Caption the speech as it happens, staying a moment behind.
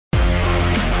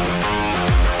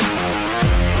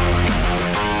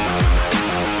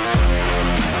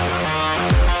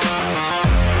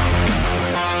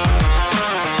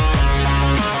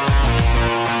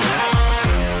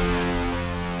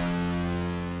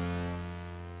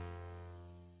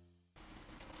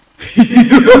ส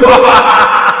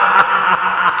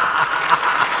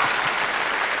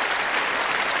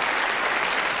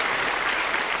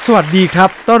วัสดีครับ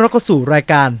ต้อนรับเข้าสู่ราย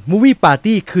การ Movie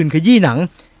Party คืนขยี้หนัง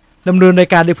ดำเนินราย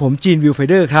การโดยผมจีนวิวไฟ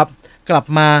เดอร์ครับกลับ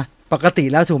มาปกติ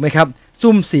แล้วถูกไหมครับ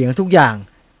ซุ่มเสียงทุกอย่าง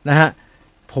นะฮะ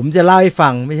ผมจะเล่าให้ฟั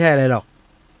งไม่ใช่อะไรหรอก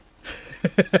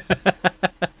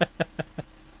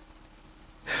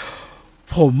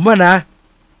ผมนะ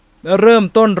เริ่ม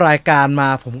ต้นรายการมา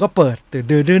ผมก็เปิดตื่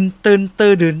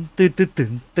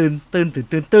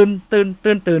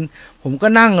นผมก็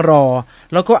นั่งรอ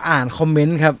แล้วก็อ่านคอมเมน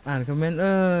ต์ครับอ่านคอมเมนต์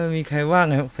มีใครว่า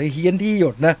ไงใส่เฮี้ยนที่หย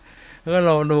ดนะแล้วก็เร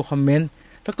าดูคอมเมนต์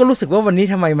แล้วก็รู้สึกว่าวันนี้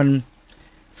ทำไมมัน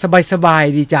สบาย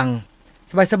ดีจัง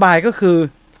สบายก็คือ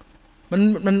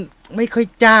มันไม่ค่อย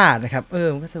จ้านะครับ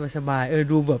มันก็สบาย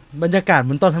ดูแบบบรรยากาศเห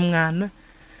มือนตอนทำงานนะ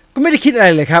ก็ไม่ได้คิดอะไร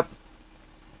เลยครับ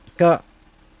ก็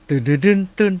ตื่น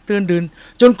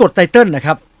จนกดไตเติ้ลนะค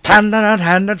รับทัน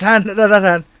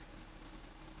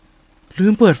ลื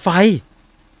มเปิดไฟ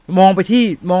มองไป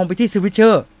ที่สวิตเชอ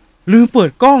ร์ลืมเปิด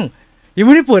กล้องยังไ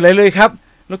ม่ได้เปิดอะไรเลยครับ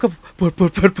แล้วก็เปิด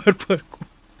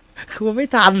คือไม่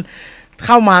ทันเ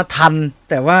ข้ามาทัน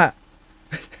แต่ว่า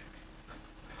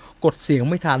กดเสียง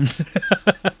ไม่ทัน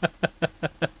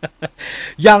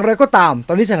อย่างไรก็ตามต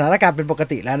อนนี้สถานการณ์เป็นปก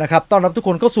ติแล้วนะครับต้อนรับทุกค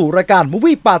นเข้าสู่รายการ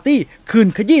Movie Party คืน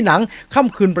ขยี้หนังค่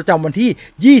ำคืนประจำวัน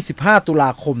ที่25ตุลา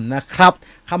คมนะครับ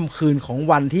ค่ำคืนของ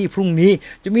วันที่พรุ่งนี้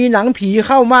จะมีหนังผีเ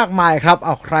ข้ามากมายครับเอ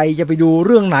าใครจะไปดูเ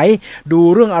รื่องไหนดู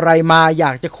เรื่องอะไรมาอย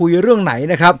ากจะคุยเรื่องไหน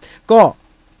นะครับก็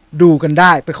ดูกันไ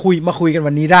ด้ไปมาคุยกัน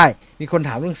วันนี้ได้มีคนถ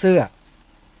ามเรื่องเสื้อ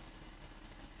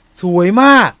สวยม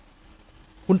าก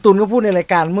คุณตุลก็พูดในราย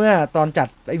การเมื่อตอนจัด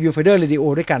ไอวิวไฟเดอร์เรดิโอ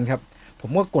ด้วยกันครับผ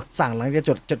มก็กดสั่งหลังจาก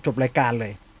จบรายการเล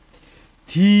ย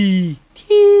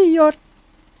ที่หยด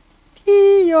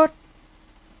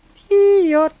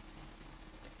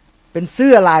เป็นเสื้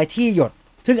อลายที่หยด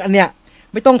ซึ่งอันเนี้ย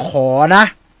ไม่ต้องขอนะ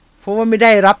เพราะว่าไม่ไ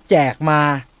ด้รับแจกมา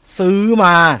ซื้อม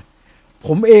าผ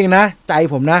มเองนะใจ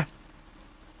ผมนะ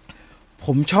ผ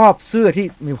มชอบเสื้อที่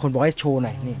มีคนบอกให้โชว์ห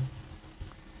น่อย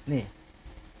นี่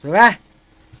สวยไหม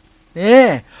นี่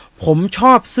ผมช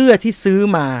อบเสื้อที่ซื้อ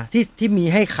มาที่มี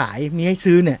ให้ขายมีให้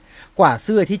ซื้อเนี่ยกว่าเ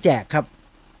สื้อที่แจกครับ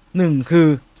หนึ่งคือ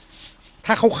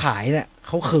ถ้าเขาขายเนี่ยเ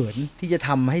ขาเขินที่จะท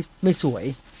ำให้ไม่สวย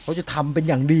เขาจะทำเป็น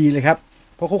อย่างดีเลยครับ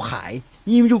เพราะเขาขาย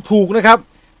นี่มันถูกนะครับ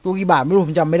ตัวกี่บาทไม่รู้ผ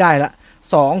มจำไม่ได้ละ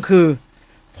สองคือ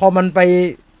พอมันไป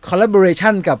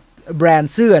collaboration กับแบรน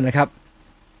ด์เสื้อนะครับ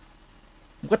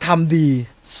มันก็ทำดี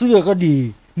เสื้อก็ดี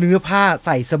เนื้อผ้าใ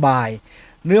ส่สบาย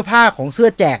เนื้อผ้าของเสื้อ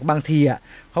แจกบางทีอ่ะ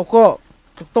เขาก็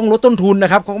ต้องลดต้นทุนน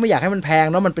ะครับเขาก็ไม่อยากให้มันแพง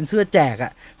เนาะมันเป็นเสื้อแจกอ่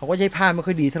ะเขาก็ใช้ผ้าไม่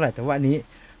ค่อยดีเท่าไหร่แต่ว่าอันนี้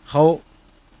เขา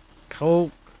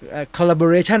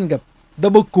collaboration กับ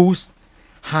Double Goose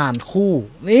ห่านคู่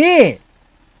นี่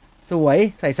สวย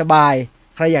ใส่สบาย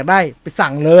ใครอยากได้ไปสั่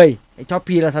งเลยไอ้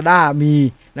Shopee Lazada มี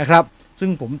นะครับซึ่ง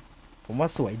ผมว่า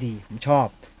สวยดีผมชอบ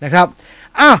นะครับ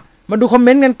มาดูคอมเม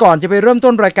นต์กันก่อนจะไปเริ่ม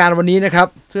ต้นรายการวันนี้นะครับ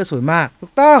เสื้อสวยมากถู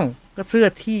กต้องก็เสื้อ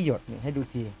ที่หยดนี่ให้ดู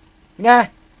ทีไง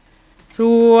ส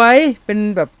วยเป็น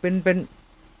แบบเป็น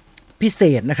พิเศ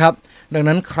ษนะครับดัง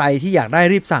นั้นใครที่อยากได้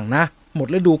รีบสั่งนะหมด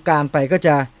ฤดูกาลไปก็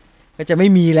จะไม่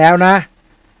มีแล้วนะ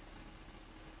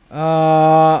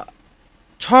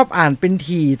ชอบอ่านเป็น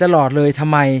ถี่ตลอดเลยทำ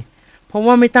ไมเพราะ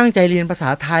ว่าไม่ตั้งใจเรียนภาษา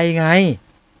ไทยไง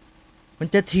มัน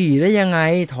จะถี่ได้ยังไง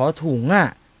ถอถุงอ่ะ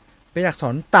เป็นอักษ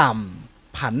รต่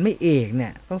ำผันไม่เอกเนี่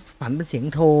ยต้องผันเป็นเสียง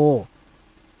โท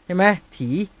ใช่ไหม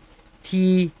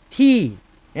ที่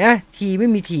เนี่ยทีไม่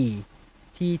มีที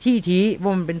เพรา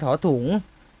ะมันเป็นถอถุง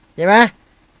ใช่ไหม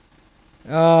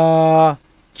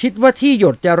คิดว่าที่หย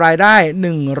ดจะรายได้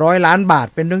100 ล้านบาท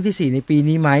เป็นเรื่องที่4ในปี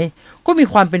นี้ไหมก็มี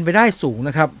ความเป็นไปได้สูงน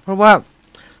ะครับเพราะว่า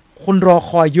คนรอ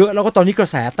คอยเยอะแล้วก็ตอนนี้กระ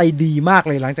แสไตดีมาก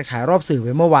เลยหลังจากฉายรอบสื่อไป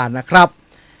เมื่อวานนะครับ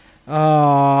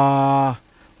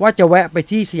ว่าจะแวะไป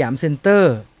ที่สยามเซ็นเตอ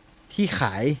ร์ที่ข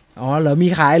ายเหรอมี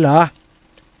ขายเหรอ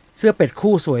เสื้อเป็ด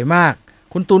คู่สวยมาก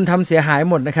คุณตุลทำเสียหาย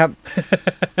หมดนะครับ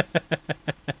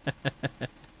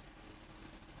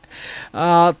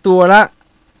ตัวละ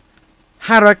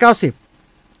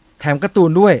590แถมการ์ตูน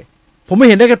ด้วยผมไม่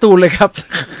เห็นได้การ์ตูนเลยครับ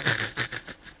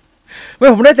ไม่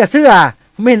ผมได้แต่เสื้อ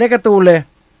ผมไม่เห็นได้การ์ตูนเลย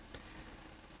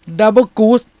Double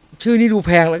Goose ชื่อนี้ดูแ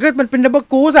พงแล้วก็มันเป็น Double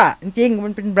Goose อ่ะจริงๆมั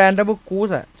นเป็นแบรนด์ Double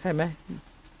Goose อ่ะใช่ไหม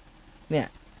เนี่ย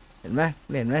เห็นไหม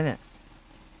เนี่ย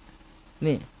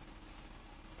นี่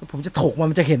ผมจะถก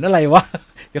มันจะเห็นอะไรวะ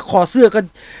เดี๋ยวคอเสื้อ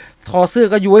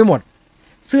ก็ย้วยหมด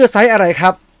เสื้อไซส์อะไรครั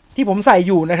บที่ผมใส่อ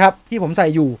ยู่นะครับที่ผมใส่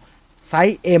อยู่ไซ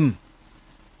ส์ M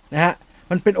นะฮะ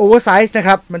มันเป็นโอเวอร์ไซส์นะค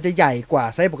รับมันจะใหญ่กว่า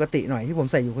ไซส์ปกติหน่อยที่ผม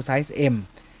ใส่อยู่คือไซส์ M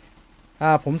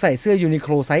ผมใส่เสื้อยูนิโค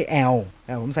ลไซส์ L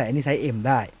ผมใส่อันนี้ไซส์ M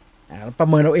ได้ประ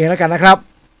เมินเอาเองแล้วกันนะครับ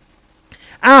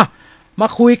อ้าวมา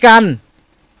คุยกัน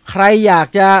ใครอยาก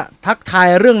จะทักทาย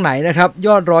เรื่องไหนนะครับย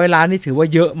อด100 ล้านนี่ถือว่า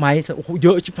เยอะไหมโอ้โหเย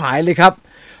อะชิบหายเลยครับ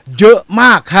เยอะม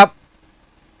ากครับ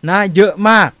นะเยอะ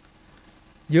มา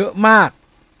ก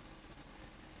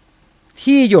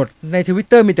ที่หยดใน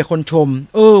Twitter มีแต่คนชม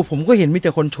ผมก็เห็นมีแ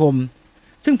ต่คนชม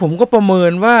ซึ่งผมก็ประเมิ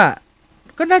นว่า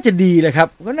ก็น่าจะดีแหละครับ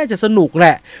ก็น่าจะสนุกแหล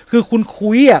ะคือคุณคุ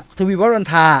ยทวีวัฒน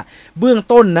ทาเบื้อง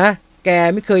ต้นนะแก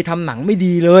ไม่เคยทำหนังไม่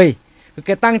ดีเลยแก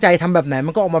ตั้งใจทำแบบไหน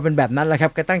มันก็ออกมาเป็นแบบนั้นแหละครั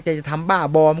บแกตั้งใจจะทำบ้า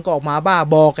บอมันก็ออกมาบ้า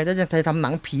บอแกจะทำหนั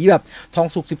งผีแบบทอง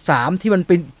สุก13ที่มั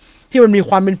นมี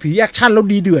ความเป็นผีแอคชั่นแล้ว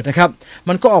ดีเดือดนะครับ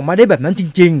มันก็ออกมาได้แบบนั้นจ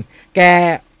ริงๆแก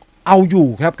เอาอยู่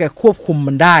ครับแกควบคุม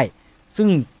มันได้ซึ่ง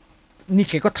นี่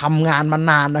แกก็ทำงานมา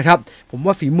นานนะครับผม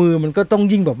ว่าฝีมือมันก็ต้อง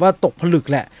ยิ่งแบบว่าตกผลึก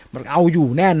แหละมันเอาอยู่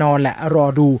แน่นอนแหละรอ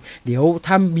ดูเดี๋ยว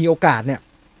ถ้ามีโอกาสเนี่ย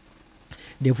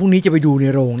เดี๋ยวพรุ่งนี้จะไปดูใน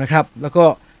โรงนะครับแล้วก็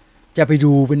จะไป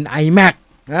ดูเป็น IMAX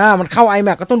มันเข้า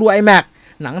IMAX ก็ต้องดู IMAX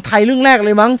หนังไทยเรื่องแรกเล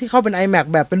ยมั้งที่เข้าเป็น IMAX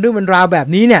แบบเป็นเรื่องเป็นราวแบบ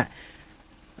นี้เนี่ย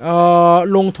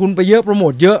ลงทุนไปเยอะโปรโม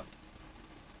ทเยอะ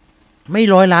ไม่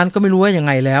100 ล้านก็ไม่รู้ว่ายังไ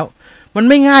งแล้วมัน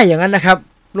ไม่ง่ายอย่างนั้นนะครับ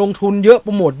ลงทุนเยอะโป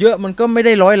รโมทเยอะมันก็ไม่ไ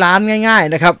ด้100 ล้านง่าย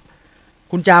ๆนะครับ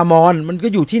คุณจามอนมันก็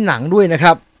อยู่ที่หนังด้วยนะค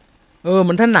รับ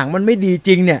มันถ้าหนังมันไม่ดีจ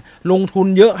ริงเนี่ยลงทุน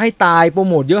เยอะให้ตายโปร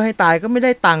โมทเยอะให้ตายก็ไม่ไ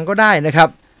ด้ตังค์ก็ได้นะครับ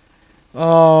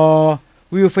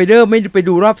วิลไฟเดอร์ไม่ไป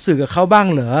ดูรอบสื่อกับเขาบ้าง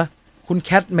เหรอคุณแค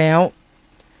ทแมว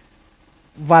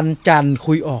วันจันทร์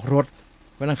คุยออกรถ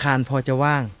วันอังคารพอจะ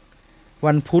ว่าง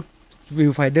วันพุธวิ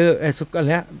ลไฟเดอร์อัน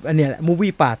เนี้ยแหละมูฟ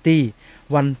วี่ปาร์ตี้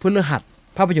วันพฤหัส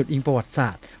ภาพยนตร์อิงประวัติศา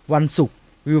สตร์วันศุกร์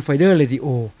วิลไฟเดอร์เรดิโอ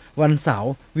วันเสา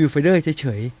ร์วิลไฟเดอร์เฉ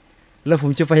ยๆแล้วผ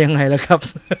มจะไปยังไงล่ะครับ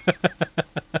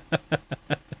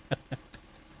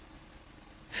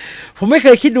ผมไม่เค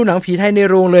ยคิดดูหนังผีไทยใน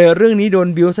โรงเลยเรื่องนี้โดน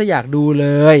บิวซะอยากดูเล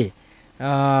ย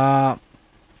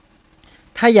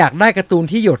ถ้าอยากได้การ์ตูน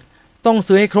ที่หยดต้อง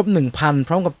ซื้อให้ครบ 1,000 พ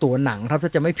ร้อมกับตั๋วหนังครับถ้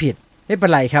าจะไม่ผิดไม่เป็น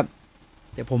ไรครับ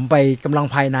เดี๋ยวผมไปกำลัง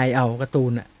ภายในเอาการ์ตู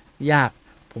นยาก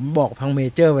ผมบอกทางเม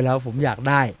เจอร์ไปแล้วผมอยาก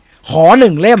ได้ขอ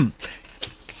1 เล่ม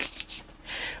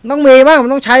ต้องมีบ้างมั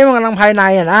นต้องใช้บ้างกำลังภายใน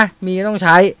นะมีต้องใ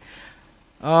ช้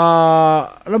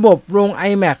ระบบโรง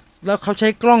IMAX แล้วเขาใช้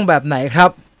กล้องแบบไหนครั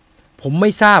บผมไม่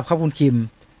ทราบครับคุณคิม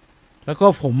แล้วก็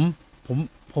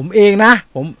ผมเองนะ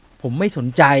ผมไม่สน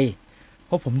ใจเพ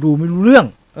ราะผมดูไม่รู้เรื่อง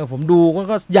ผมดู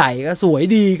ก็ใหญ่ก็สวย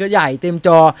ดีก็ใหญ่เต็มจ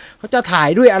อเขาจะถ่าย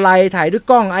ด้วยอะไรถ่ายด้วย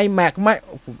กล้อง IMAX ไม่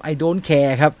ผม I don't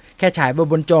care ครับแค่ฉาย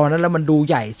บนจอนั้นแล้วมันดู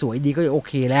ใหญ่สวยดีก็โอ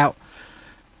เคแล้ว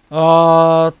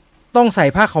ต้องใส่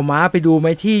ผ้าขาวม้าไปดูไหม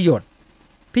ที่หยด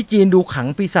พี่จีนดูขัง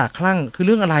ปีศาจคลั่งคือเ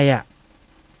รื่องอะไร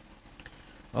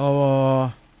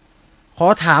ขอ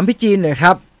ถามพี่จีนหน่อยค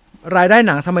รับรายได้ห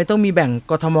นังทำไมต้องมีแบ่ง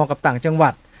กทมกับต่างจังหวั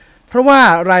ดเพราะว่า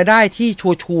รายได้ที่ชั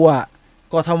วร์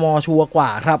กทมชัวร์กว่า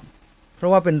ครับเพรา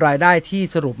ะว่าเป็นรายได้ที่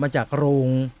สรุปมาจากโรง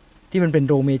ที่มันเป็น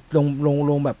โร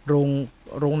งแบบ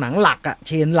โรงหนังหลักเ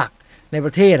ชนหลักในป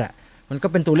ระเทศมันก็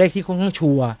เป็นตัวเลขที่ค่อนข้าง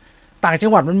ชัวร์ต่างจั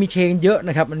งหวัดมันมีเชนเยอะน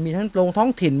ะครับมันมีทั้งโรงท้อ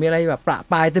งถิ่นมีอะไรแบบประ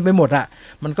ปรายเต็มไปหมด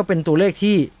มันก็เป็นตัวเลข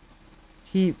ที่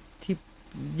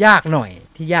ยากหน่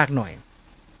อย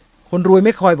คนรวยไ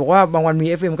ม่คอยบอกว่าบางวันมี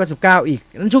FM 99อีก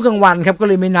นั้นช่วงกลางวันครับก็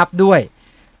เลยไม่นับด้วย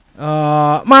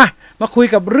มาคุย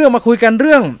กันเ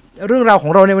รื่องราวขอ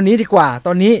งเราในวันนี้ดีกว่าต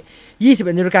อนนี้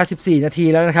 21:14 นาที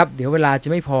แล้วนะครับเดี๋ยวเวลาจะ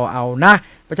ไม่พอเอานะ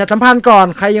ประชาสัมพันธ์ก่อน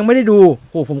ใครยังไม่ได้ดู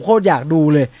ผมโคตรอยากดู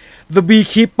เลย The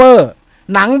Beekeeper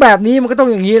หนังแบบนี้มันก็ต้อง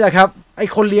อย่างนี้แหละครับไอ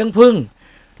คนเลี้ยงผึ้ง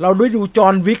เราได้ดูจอ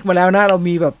ห์นวิกมาแล้วนะเรา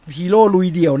มีแบบฮีโร่ลุย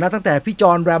เดี่ยวนะตั้งแต่พี่จ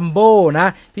อห์นแรมโบ้นะ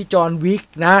พี่จอห์นวิก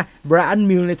นะไบรอัน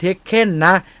มิลในเทคเคนน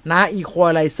ะอีควอ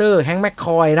ไลเซอร์แฮงค์แมคค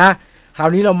อยนะคราว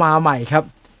นี้เรามาใหม่ครับ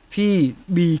พี่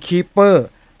บีคีปเปอร์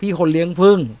พี่คนเลี้ยง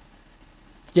ผึ้ง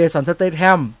เจสันสเตทแฮ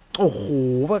มโอ้โห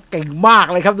ว่าเก่งมาก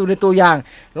เลยครับดูในตัวอย่าง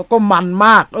แล้วก็มันม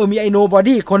ากมีไอโนบอ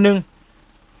ดี้คนหนึ่ง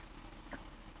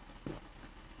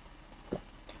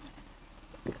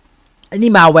อัน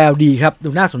นี้มาแววดีครับดู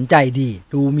น่าสนใจดี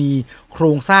ดูมีโคร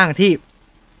งสร้าง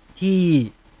ที่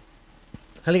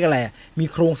เขาเรียกอะไรมี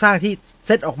โครงสร้างที่เซ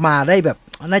ตออกมาได้แบบ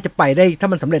น่าจะไปได้ถ้า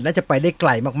มันสำเร็จน่าจะไปได้ไกล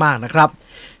มากๆนะครับ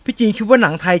พี่จีนคิดว่าหนั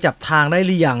งไทยจับทางได้ห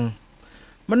รือยัง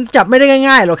มันจับไม่ได้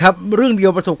ง่ายๆหรอกครับเรื่องเดีย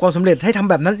วประสบความสำเร็จให้ทำ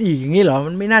แบบนั้นอีกอย่างนี้เหรอ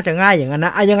มันไม่น่าจะง่ายอย่างนั้นน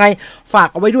ะยังไงฝาก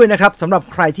เอาไว้ด้วยนะครับสำหรับ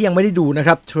ใครที่ยังไม่ได้ดูนะค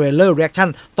รับเทรลเลอร์รีแอคชั่น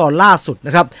ตอนล่าสุดน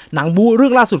ะครับหนังบู๊เรื่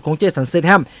องล่าสุดของเจสันสเตทแ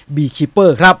ฮมบีคีปเปอ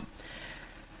ร์ครับ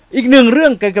อีกหนึ่งเรื่อ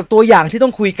งเกี่ยวกับตัวอย่างที่ต้อ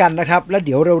งคุยกันนะครับแล้วเ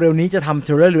ดี๋ยวเร็วๆนี้จะทำเท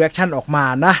รลเลอร์รีแอคชั่นออกมา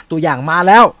นะตัวอย่างมา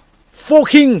แล้วโฟ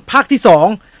คิงภาคที่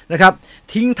2นะครับ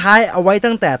ทิ้งท้ายเอาไว้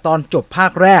ตั้งแต่ตอนจบภา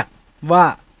คแรกว่า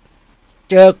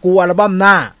เจอกูอัลบั้มห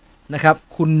น้านะครับ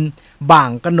คุณบ่า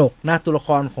งกนกนะตัวละค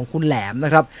รของคุณแหลมน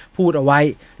ะครับพูดเอาไว้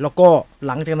แล้วก็ห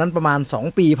ลังจากนั้นประมาณ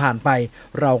2 ปีผ่านไป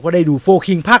เราก็ได้ดูโฟ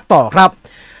คิงภาคต่อครับ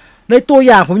ในตัวอ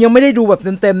ย่างผมยังไม่ได้ดูแบบ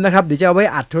เต็มๆนะครับเดี๋ยวจะเอาไว้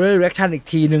อัด trailer reaction อีก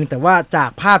ทีนึงแต่ว่าจาก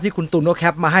ภาพที่คุณตุลเขาแค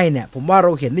ปมาให้เนี่ยผมว่าเร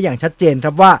าเห็นได้อย่างชัดเจนค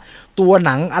รับว่าตัวห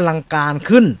นังอลังการ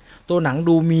ขึ้นตัวหนัง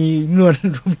ดูมีเงิน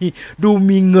ดู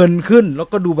มีเงินขึ้นแล้ว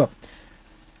ก็ดูแบบ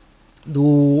ดู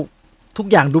ทุก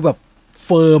อย่างดูแบบเ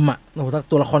ฟิร์มอ่ะโอ้โห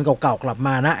ตัวละครเก่าๆกลับม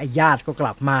านะไอ้ญาติก็ก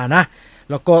ลับมานะ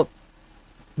แล้วก็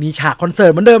มีฉากคอนเสิร์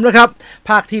ตเหมือนเดิมนะครับ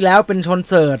ภาคที่แล้วเป็นคอน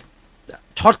เสิร์ต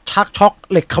ช็อก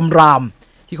เหล็กคำราม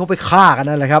ที่เขาไปฆ่ากัน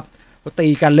นั่นแหละครับก็ตี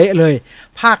กันเละเลย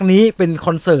ภาคนี้เป็นค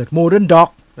อนเสิร์ต Modern Dog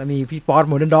และมีพี่ป๊อต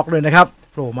Modern Dog เลยนะครับ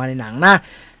โผล่มาในหนังนะ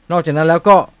นอกจากนั้นแล้ว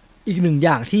ก็อีกหนึ่งอ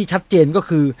ย่างที่ชัดเจนก็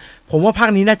คือผมว่าภาค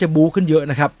นี้น่าจะบู๊ขึ้นเยอะ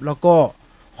นะครับแล้วก็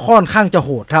ค่อนข้างจะโห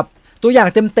ดครับตัวอย่าง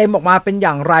เต็มๆออกมาเป็นอ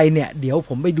ย่างไรเนี่ยเดี๋ยวผ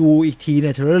มไปดูอีกทีใน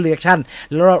Trailer Reaction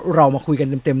แล้วเรามาคุยกัน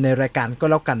เต็มๆในรายการก็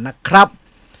แล้วกันนะครับ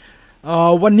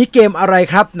วันนี้เกมอะไร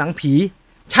ครับหนังผี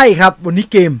ใช่ครับวันนี้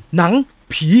เกมหนัง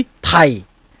ผีไทย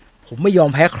ผมไม่ยอม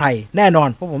แพ้ใครแน่นอน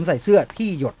เพราะผมใส่เสื้อที่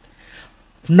หยด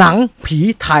หนังผี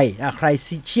ไทยใคร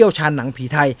เชี่ยวชาญหนังผี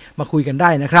ไทยมาคุยกันได้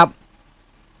นะครับ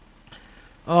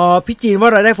พี่จีนว่า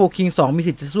รายได้โฟคิง2มี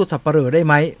สิทธิ์จะสู้สัปเหร่อได้ไ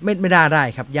หมไม่ได้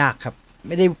ครับยากครับไ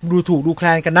ม่ได้ดูถูกดูแคล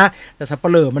นกันนะแต่สัป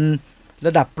เหร่อมันร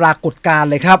ะดับปรากฏการณ์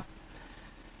เลยครับ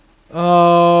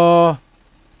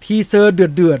ทีเซอร์เดือ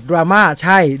ดดราม่าใ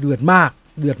ช่เดือดมา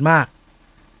ก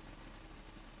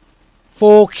โฟ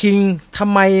คิงท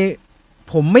ำไม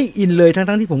ผมไม่อินเลย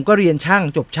ทั้งที่ผมก็เรียนช่าง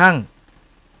จบช่าง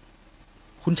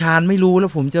คุณชาญไม่รู้แล้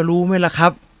วผมจะรู้ไหมล่ะครั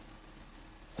บ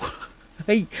เ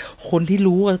ฮ้ยคนที่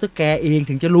รู้ก็ต้องแกเอง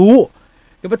ถึงจะรู้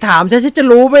จะมาถามฉันจะ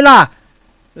รู้ไหมล่ะ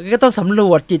ก็ต้องสำร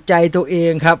วจจิตใจตัวเอ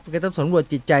งครับก็ต้องสำรวจ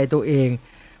จิตใจตัวเอง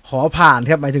ขอผ่าน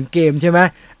ครับหมายถึงเกมใช่ไหม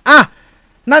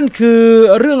นั่นคือ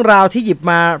เรื่องราวที่หยิบ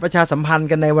มาประชาสัมพันธ์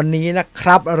กันในวันนี้นะค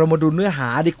รับเรามาดูเนื้อหา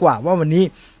ดีกว่าว่าวันนี้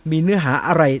มีเนื้อหาอ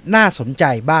ะไรน่าสนใจ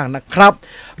บ้างนะครับ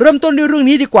เริ่มต้นด้วยเรื่อง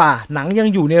นี้ดีกว่าหนังยัง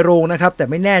อยู่ในโรงนะครับแต่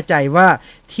ไม่แน่ใจว่า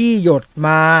ที่หยดม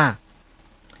า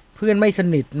เพื่อนไม่ส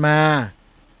นิทมา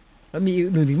แล้วมี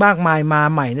อื่นอีกมากมายมา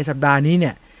ใหม่ในสัปดาห์นี้เ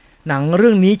นี่ยหนังเรื่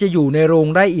องนี้จะอยู่ในโรง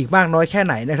ได้อีกมากน้อยแค่ไ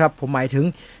หนนะครับผมหมายถึง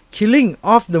Killing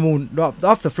of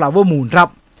the Flower Moon ครับ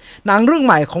หนังเรื่องใ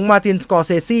หม่ของมาร์ติน สกอร์เ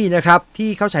ซซีนะครับที่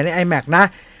เข้าฉายใน IMAX นะ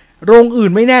โรงอื่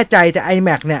นไม่แน่ใจแต่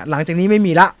IMAX เนี่ยหลังจากนี้ไม่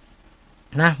มีละ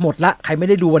นะหมดละใครไม่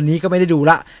ได้ดูวันนี้ก็ไม่ได้ดู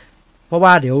ละเพราะว่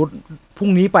าเดี๋ยวพรุ่ง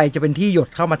นี้ไปจะเป็นที่หยด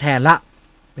เข้ามาแทนละ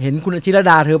เห็นคุณชิร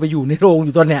ดาเธอไปอยู่ในโรงอ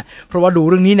ยู่ตอนเนี้ยเพราะว่าดู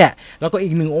เรื่องนี้เนี่ยแล้วก็อี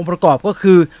กหนึ่งองค์ประกอบก็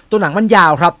คือตัวหนังมันยา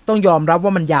วครับต้องยอมรับว่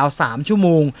ามันยาว3ชั่วโม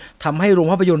งทำให้โรง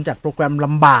ภาพยนตร์จัดโปรแกรมล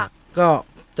ำบากก็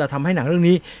จะทำให้หนังเรื่อง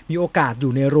นี้มีโอกาสอ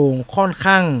ยู่ในโรงค่อน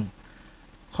ข้าง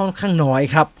น้อย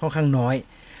ครับค่อนข้างน้อย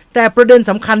แต่ประเด็น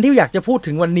สำคัญที่อยากจะพูด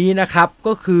ถึงวันนี้นะครับ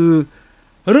ก็คือ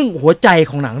เรื่องหัวใจ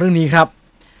ของหนังเรื่องนี้ครับ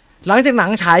หลังจากหนั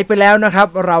งฉายไปแล้วนะครับ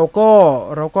เราก็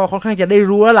ค่อนข้างจะได้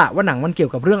รู้แล้วล่ะว่าหนังมันเกี่ย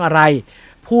วกับเรื่องอะไร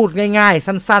พูดง่ายๆ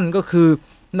สั้นๆก็คือ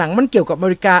หนังมันเกี่ยวกับอเม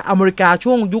ริกา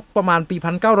ช่วงยุคประมาณปี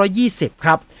1920ค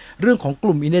รับเรื่องของก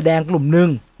ลุ่มอินเดียแดงกลุ่มหนึ่ง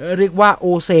เรียกว่าโอ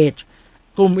เซจ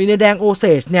กลุ่มอินเดียแดงโอเซ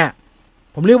จเนี่ย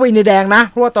ผมเรียกว่าอินเดียแดงนะ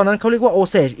เพราะว่าตอนนั้นเขาเรียกว่าโอ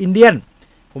เซจอินเดียน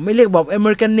ผมไม่เรียกแบบ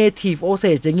American Native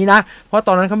Osage อย่างนี้นะเพราะต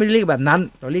อนนั้นเขาไม่ได้เรียกแบบนั้น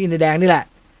เราเรียกอินเดียแดงนี่แหละ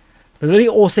หรือเรีย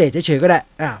ก Osage เฉยๆก็ได้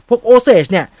พวก Osage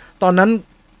เนี่ยตอนนั้น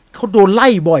เขาโดนไล่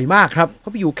บ่อยมากครับเขา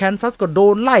ไปอยู่แคนซัสก็โด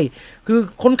นไล่คือ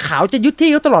คนขาวจะยึดที่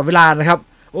เขาตลอดเวลานะครับ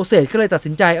โอเซจก็เลยตัด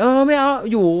สินใจไม่เอา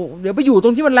อยู่เดี๋ยวไปอยู่ตร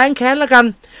งที่มันแรงแค้นแล้วกัน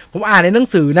ผมอ่านในหนัง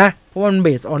สือนะเพราะมันเบ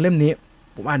สออนเล่มนี้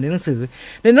ผมอ่านในหนัง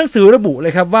สือระบุเล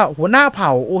ยครับว่าหัวหน้าเผ่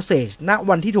าโอเซจณ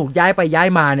วันที่ถูกย้ายไปย้าย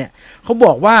มาเนี่ยเขาบ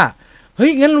อกว่าเฮ้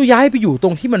ยงั้นเราย้ายไปอยู่ตร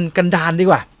งที่มันกันดารดี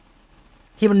กว่า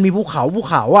ที่มันมีภูเขา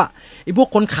ไอ้พวก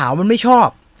คนขาวมันไม่ชอบ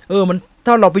มันถ้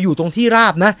าเราไปอยู่ตรงที่รา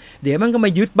บนะเดี๋ยวมันก็มา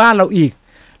ยึดบ้านเราอีก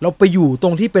เราไปอยู่ตร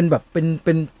งที่เป็นแบบเ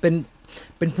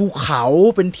ป็นภูเขา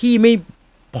เป็นที่ไม่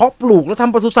เพาะปลูกแล้วท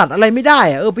ำปศุสัตว์อะไรไม่ได้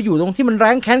ไปอยู่ตรงที่มันแ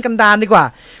ร้งแค้นกันดารดีกว่า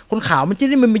คนขาวมันจะ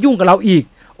ได้ไม่มายุ่งกับเราอีก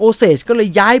โอเซจก็เลย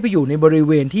ย้ายไปอยู่ในบริเ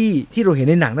วณที่เราเห็น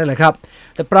ในหนังนั่นแหละครับ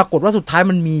แต่ปรากฏว่าสุดท้าย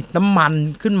มันมีน้ำมัน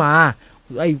ขึ้นมา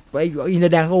ไอ้อินเดี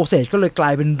ยแดงโอเซจก็เลยกลา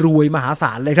ยเป็นรวยมหาศ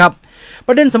าลเลยครับป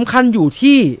ระเด็นสำคัญอยู่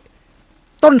ที่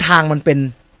ต้นทางมันเป็น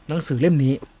หนังสือเล่ม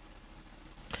นี้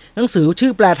หนังสือชื่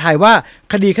อแปลไทยว่า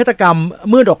คดีฆาตกรรม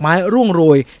เมื่อดอกไม้ร่วงโร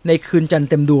ยในคืนจันทร์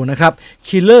เต็มดวงนะครับ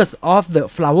Killers of the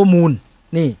Flower Moon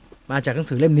นี่มาจากหนัง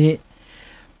สือเล่มนี้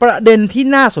ประเด็นที่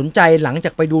น่าสนใจหลังจา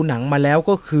กไปดูหนังมาแล้ว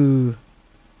ก็คือ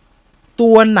ตั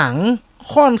วหนัง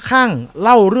ค่อนข้างเ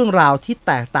ล่าเรื่องราวที่แ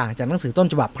ตกต่างจากหนังสือต้น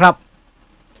ฉบับครับ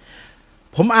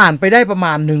ผมอ่านไปได้ประม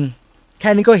าณนึงแค่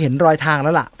นี้ก็เห็นรอยทางแ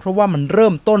ล้วล่ะเพราะว่ามันเริ่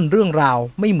มต้นเรื่องราว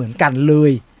ไม่เหมือนกันเล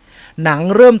ยหนัง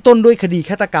เริ่มต้นด้วยคดี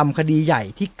ฆาตกรรมคดีใหญ่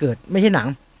ที่เกิดไม่ใช่ห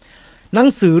นัง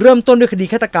สือเริ่มต้นด้วยคดี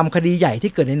ฆาตกรรมคดีใหญ่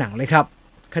ที่เกิดในหนังเลยครับ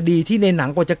คดีที่ในหนัง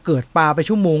กว่าจะเกิดปาไป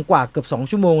ชั่วโมงกว่าเกือบ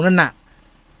2ชั่วโมงนั่นน่ะ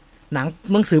ห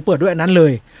นังสือเปิดด้วยอันนั้นเล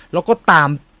ยแล้วก็ต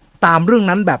ามเรื่อง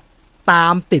นั้นแบบตา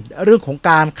มติดเรื่องของ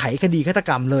การไขคดีฆาตก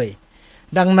รรมเลย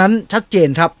ดังนั้นชัดเจน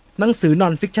ครับหนังสือนอ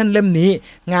นฟิกชันเล่มนี้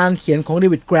งานเขียนของเด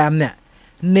วิดแกรมเนี่ย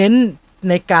เน้น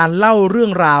ในการเล่าเรื่อ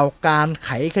งราวการไข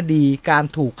คดีการ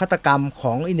ถูกฆาตกรรมข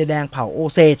องอินเดียแดงเผ่าโอ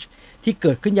เซจที่เ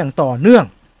กิดขึ้นอย่างต่อเนื่อง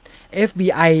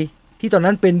FBI ที่ตอน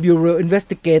นั้นเป็น Bureau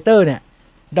Investigator เนี่ย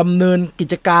ดำเนินกิ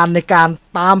จการในการ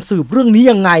ตามสืบเรื่องนี้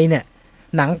ยังไงเนี่ย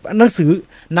หนั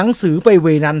งสือไปเว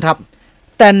นั้นครับ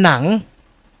แต่หนัง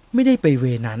ไม่ได้ไปเว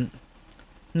นั้น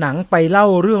หนังไปเล่า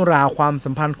เรื่องราวความสั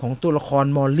มพันธ์ของตัวละคร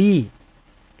มอลลี่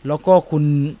แล้วก็คุณ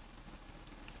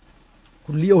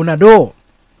ลีโอนาร์โด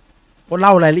ก็เ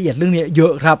ล่ารายละเอียดเรื่องนี้เยอ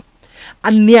ะครับ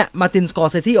อันเนี้ยมาร์ติน สกอ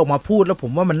ร์เซซีออกมาพูดแล้วผ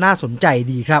มว่ามันน่าสนใจ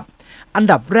ดีครับอัน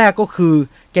ดับแรกก็คือ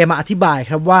แกมาอธิบาย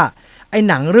ครับว่าไอ้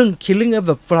หนังเรื่อง Killing of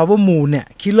the Flower Moon เนี่ย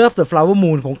Killer of the Flower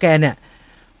Moon ของแกเนี่ย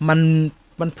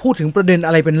มันพูดถึงประเด็นอ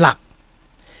ะไรเป็นหลัก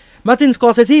มาร์ติน สกอ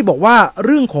ร์เซซีบอกว่าเ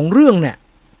รื่องของเรื่องเนี่ย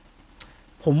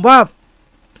ผมว่า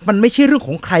มันไม่ใช่เรื่องข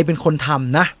องใครเป็นคนท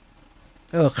ำนะ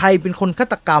ใครเป็นคนฆา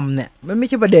ตกรรมเนี่ยมันไม่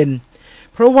ใช่ประเด็น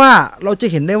เพราะว่าเราจะ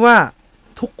เห็นได้ว่า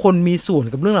ทุกคนมีส่วน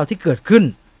กับเรื่องราวที่เกิดขึ้น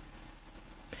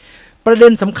ประเด็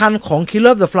นสำคัญของ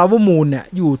Killer of the Flower Moon เนี่ย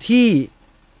อยู่ที่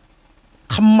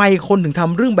ทำไมคนถึงท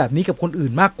ำเรื่องแบบนี้กับคนอื่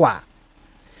นมากกว่า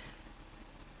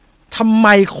ทำไม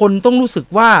คนต้องรู้สึก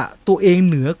ว่าตัวเอง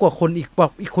เหนือกว่าคนอี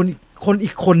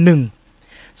กคนหนึ่ง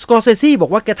สกอร์เซซีบอ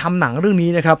กว่าแกทำหนังเรื่องนี้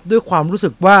นะครับด้วยความรู้สึ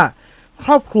กว่าค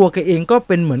รอบครัวแกเองก็เ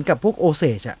ป็นเหมือนกับพวกโอเซ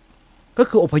จอะก็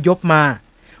คืออพยพมา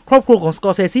ครอบครัวของสกอ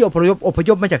ร์เซซีอพย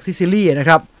พมาจากซิซิลีนะ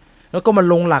ครับแล้วก็มา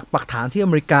ลงหลักปักฐานที่อ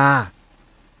เมริกา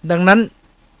ดังนั้น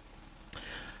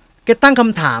แกตั้งค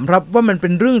ำถามครับว่ามันเป็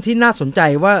นเรื่องที่น่าสนใจ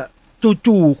ว่า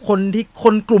จู่ๆค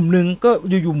นกลุ่มหนึ่งก็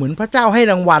อยู่ๆเหมือนพระเจ้าให้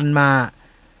รางวัลมา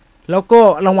แล้วก็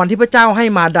รางวัลที่พระเจ้าให้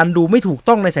มาดันดูไม่ถูก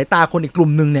ต้องในสายตาคนอีกกลุ่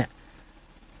มหนึ่งเนี่ย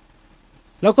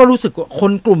แล้วก็รู้สึกว่าค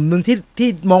นกลุ่มหนึ่งที่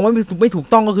มองว่าไม่ถูก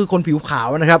ต้องก็คือคนผิวขาว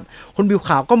นะครับคนผิวข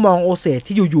าวก็มองโอเซส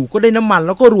ที่อยู่ๆก็ได้น้ำมันแ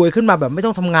ล้วก็รวยขึ้นมาแบบไม่ต้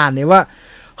องทำงานเนี่ยว่า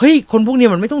เฮ้ยคนพวกนี้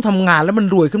มันไม่ต้องทำงานแล้วมัน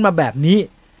รวยขึ้นมาแบบนี้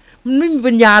มันไม่มี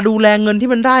ปัญญาดูแลเงินที่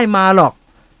มันได้มาหรอก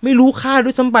ไม่รู้ค่าด้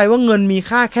วยซ้ำไปว่าเงินมี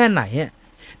ค่าแค่ไหน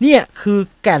เนี่ยคือ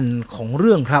แก่นของเ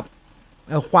รื่องครับ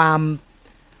ค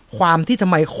วามที่ทำ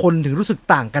ไมคนถึงรู้สึก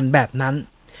ต่างกันแบบนั้น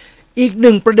อีกห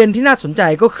นึ่งประเด็นที่น่าสนใจ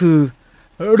ก็คือ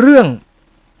เรื่อง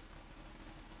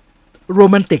โร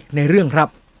แมนติกในเรื่องครับ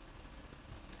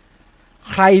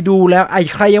ใครดูแล้ว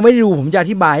ใครยังไม่ได้ดูผมจะอ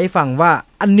ธิบายให้ฟังว่า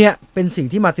อันเนี้ยเป็นสิ่ง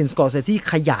ที่มาร์ติน สกอร์เซซี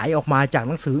ขยายออกมาจากห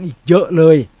นังสืออีกเยอะเล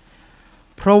ย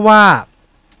เพราะว่า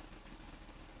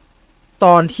ต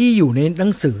อนที่อยู่ในหนั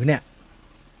งสือเนี่ย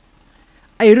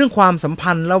เรื่องความสัม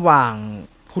พันธ์ระหว่าง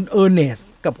คุณเออร์เนส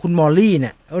กับคุณมอลลี่เ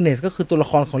นี่ยเออร์เนสก็คือตัวละ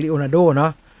ครของลีโอนาร์โดเนา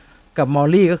ะกับมอล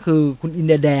ลี่ก็คือคุณอินเ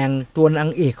ดียแดงตัวนาง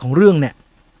เอกของเรื่องเนี่ย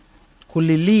คุณ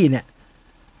ลิลลี่เนี่ย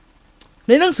ใ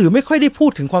นหนังสือไม่ค่อยได้พู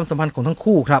ดถึงความสัมพันธ์ของทั้ง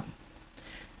คู่ครับ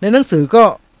ในหนังสือก็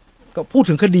พูด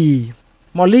ถึงคดี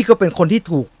มอลลี่ก็เป็นคนที่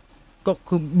ถูกก็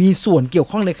คือมีส่วนเกี่ยว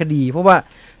ข้องในคดีเพราะว่า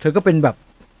เธอก็เป็นแบบ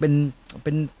เ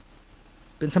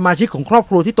ป็นสมาชิกของครอบ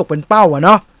ครัวที่ตกเป็นเป้าเ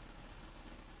นาะ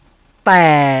แต่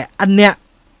อันเนี้ย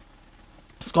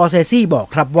สกอร์เซซีบอก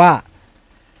ครับว่า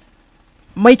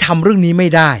ไม่ทำเรื่องนี้ไม่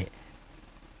ได้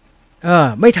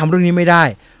ไม่ทำเรื่องนี้ไม่ได้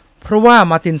เพราะว่า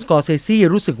มาร์ติน สกอร์เซซี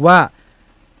รู้สึกว่า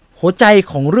หัวใจ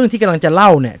ของเรื่องที่กำลังจะเล่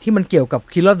าเนี่ยที่มันเกี่ยวกับ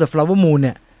Killer of the Flower Moon เ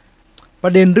นี่ยปร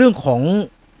ะเด็นเรื่องของ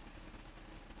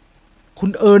คุ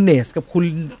ณเออร์เนสกับ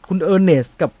คุณเออร์เนส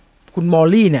กับคุณมอล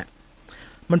ลี่เนี่ย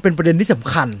มันเป็นประเด็นที่ส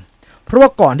ำคัญเพราะว่า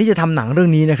ก่อนที่จะทำหนังเรื่อ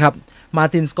งนี้นะครับมา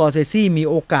ร์ติน สกอร์เซซีมี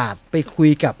โอกาสไปคุย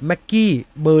กับแม็กกี้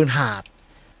เบิร์นฮาร์ด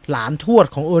หลานทวด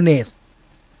ของเออร์เนส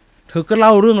เธอก็เล่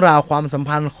าเรื่องราวความสัม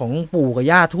พันธ์ของปู่กับ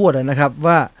ย่าทวดนะครับ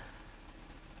ว่า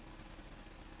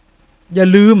อย่า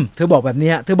ลืมเธอบอกแบบ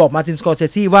นี้เธอบอกมาร์ติน สกอร์เซ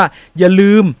ซีว่าอย่า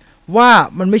ลืมว่า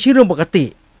มันไม่ใช่เรื่องปกติ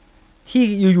ที่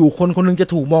อยู่ๆคนนึงจะ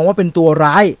ถูกมองว่าเป็นตัว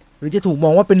ร้ายหรือจะถูกม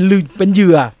องว่าเป็นเห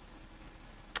ยื่อ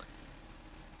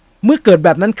เมื่อเกิดแบ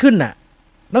บนั้นขึ้นน่ะ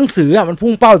หนังสือมัน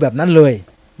พุ่งเป้าแบบนั้นเลย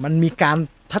มันมีการ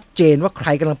ชัดเจนว่าใคร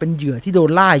กำลังเป็นเหยื่อที่โด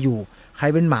นล่าอยู่ใคร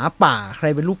เป็นหมาป่าใคร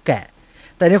เป็นลูกแกะ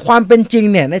แต่ในความเป็นจริง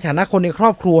เนี่ยในฐานะคนในครอ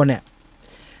บครัวเนี่ย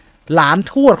หลาน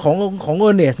ทวดของเออ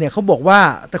ร์เนสเนี่ยเขาบอกว่า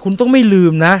แต่คุณต้องไม่ลื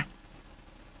มนะ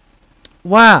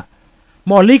ว่า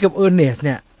มอลลี่กับเออร์เนสเ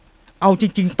นี่ยเอาจ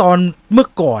ริงๆตอนเมื่อ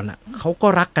ก่อนเขาก็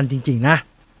รักกันจริงๆนะ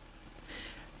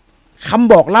ค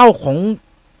ำบอกเล่าของ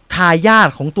ทายาท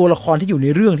ของตัวละครที่อยู่ใน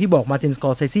เรื่องที่บอกมาร์ติน สกอ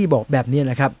ร์เซซีบอกแบบนี้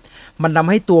นะครับมันทำ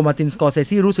ให้ตัวมาร์ติน สกอร์เซ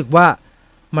ซีรู้สึกว่า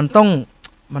มันต้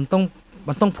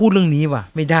องพูดเรื่องนี้ว่ะ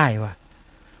ไม่ได้ว่ะ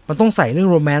มันต้องใส่เรื่อง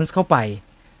โรแมนต์เข้าไป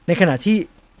ในขณะที่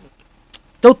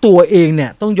เจ้าตัวเองเนี่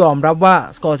ยต้องยอมรับว่า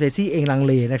สกอร์เซซีเองลัง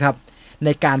เลนะครับ ใน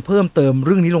การเพิ่มเติมเ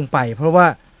รื่องนี้ลงไปเพราะว่า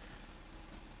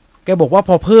แกบอกว่าพ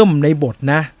อเพิ่มในบท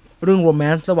นะเรื่องโรแม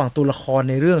นต์ระหว่างตัวละคร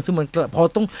ในเรื่องซึ่งมันพอ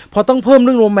ต้องเพิ่มเ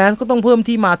รื่องโรแมนต์ก็ต้องเพิ่ม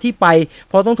ที่มาที่ไป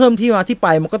พอต้องเพิ่มที่มาที่ไป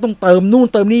มันก็ต้องเติมนู่น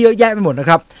เติมนี่เยอะแยะไปหมดนะ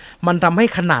ครับมันทำให้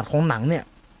ขนาดของหนังเนี่ย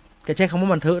แกใช้คำว่า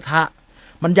มันเถอะทะ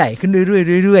มันใหญ่ขึ้นเ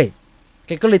รื่อยๆแ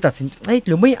กก็เลยตัดสินใจห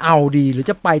รือไม่เอาดีหรือ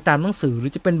จะไปตามหนังสือหรื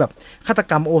อจะเป็นแบบฆาต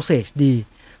กรรมโอเซจดี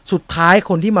สุดท้าย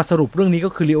คนที่มาสรุปเรื่องนี้ก็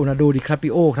คือลีโอนาร์โด ดิคาปิ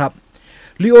โอครับ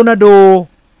ลีโอนาร์โด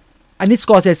อันนี้ส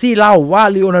กอร์เซซีเล่าว่า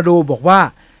ลีโอนาร์โดบอกว่า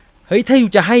เฮ้ยถ้าอ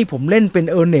ยู่จะให้ผมเล่นเป็น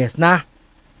เออร์เนสนะ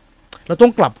เราต้อ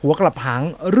งกลับหัวกลับหาง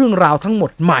เรื่องราวทั้งหม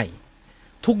ดใหม่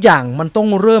ทุกอย่างมันต้อง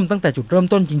เริ่มตั้งแต่จุดเริ่ม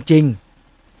ต้นจริง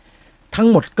ๆทั้ง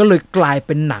หมดก็เลยกลายเ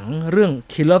ป็นหนังเรื่อง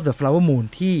Killer of the Flower Moon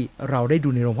ที่เราได้ดู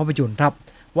ในโรงภาพยนตร์ครับ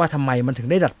ว่าทำไมมันถึง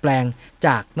ได้ดัดแปลงจ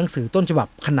ากหนังสือต้นฉบับ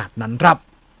ขนาดนั้นครับ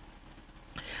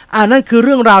นั่นคือเ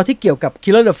รื่องราวที่เกี่ยวกับ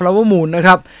Killer of the Flower Moon นะค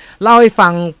รับเล่าให้ฟั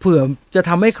งเผื่อจะ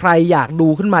ทำให้ใครอยากดู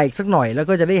ขึ้นมาอีกสักหน่อยแล้ว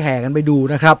ก็จะได้แห่กันไปดู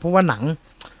นะครับเพราะว่าหนัง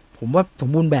ผมว่าสม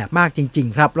บูรณ์แบบมากจริง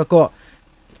ๆครับแล้วก็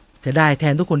จะได้แท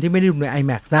นทุกคนที่ไม่ได้ดูใน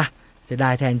IMAX นะจะได้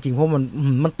แทนจริงเพราะ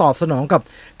มันตอบสนองกับ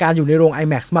การอยู่ในโรง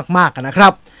IMAX มากๆนะครั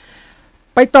บ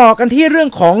ไปต่อกันที่เรื่อง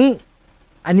ของ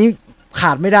อันนี้ข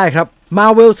าดไม่ได้ครับ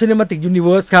Marvel Cinematic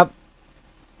Universe ครับ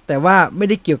แต่ว่าไม่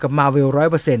ได้เกี่ยวกับ Marvel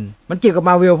 100% มันเกี่ยวกับ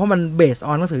Marvel เพราะมัน based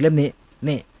on หนังสือเล่มนี้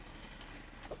นี่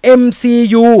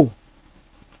MCU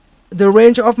The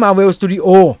Range of Marvel Studio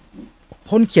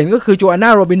คนเขียนก็คือโจอันนา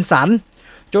โรบินสันเ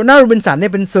นี่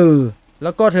ยเป็นสื่อแ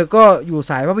ล้วก็เธอก็อยู่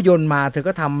สายภาพยนตร์มาเธอ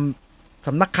ก็ทำส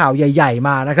ำนักข่าวใหญ่ๆม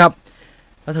านะครับ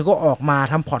แล้วเธอก็ออกมา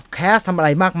ทำพอดแคสต์ทำอะไร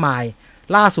มากมาย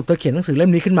ล่าสุดเธอเขียนหนังสือเล่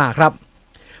มนี้ขึ้นมาครับ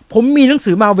ผมมีหนัง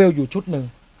สือ Marvel อยู่ชุดหนึ่ง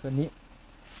ตัวนี้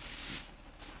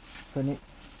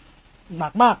หนั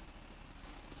กมาก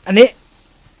อันนี้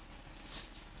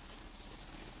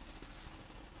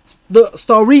The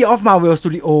Story of Marvel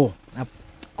Studio นะครับ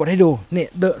กดให้ดูนี่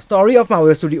The Story of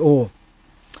Marvel Studio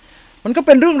มันก็เ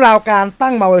ป็นเรื่องราวการตั้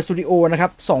ง Marvel Studio นะครั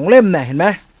บ2เล่มเนี่ยเห็นไหม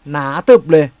หนาตึบ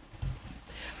เลย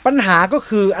ปัญหาก็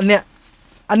คืออันเนี้ย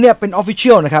เป็น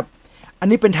Official นะครับอัน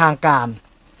นี้เป็นทางการ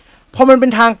พอมันเป็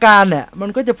นทางการเนี่ยมัน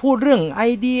ก็จะพูดเรื่องไอ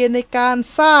เดียในการ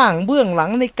สร้างเบื้องหลั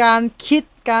งในการคิด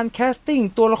การแคสติ้ง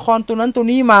ตัวละครตัวนั้นตัว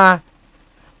นี้มา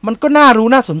มันก็น่ารู้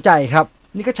น่าสนใจครับ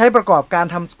นี่ก็ใช้ประกอบการ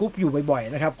ทำสกู๊ปอยู่บ่อย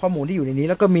ๆนะครับข้อมูลที่อยู่ในนี้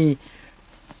แล้วก็มี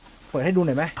เปิดให้ดูห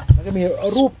น่อยไหมแล้วก็มี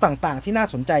รูปต่างๆที่น่า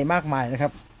สนใจมากมายนะครั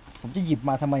บผมจะหยิบ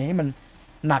มาทำไมให้มัน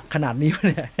หนักขนาดนี้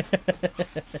เนี่ย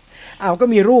ก็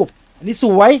มีรูปอันนี้ส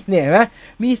วยเนี่ยเห็นไหม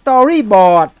มีสตอรี่บ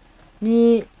อร์ดมี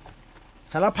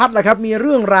สารพัดแหละครับมีเ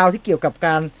รื่องราวที่เกี่ยวกับก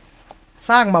าร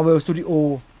สร้าง Marvel Studio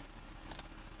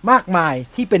มากมาย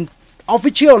ที่เป็น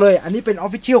Official เลยอันนี้เป็น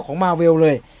Official ของ Marvel เล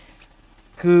ย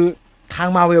คือทาง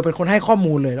Marvel เป็นคนให้ข้อ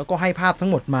มูลเลยแล้วก็ให้ภาพทั้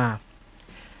งหมดมา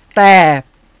แต่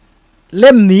เ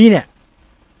ล่มนี้เนี่ย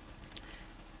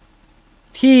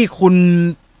ที่คุณ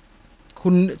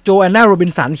โจแอนนาโรบิ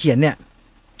นสันเขียนเนี่ย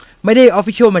ไม่ได้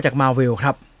Official มาจาก Marvel ค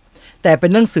รับแต่เป็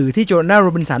นหนังสือที่โจแอนนาโร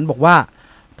บินสันบอกว่า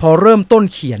พอเริ่มต้น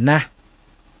เขียนนะ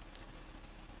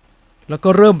แล้วก็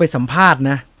เริ่มไปสัมภาษณ์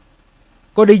นะ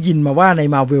ก็ได้ยินมาว่าใน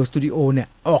Marvel Studio เนี่ย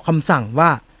ออกคำสั่งว่า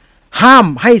ห้าม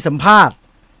ให้สัมภาษณ์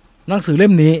หนังสือเล่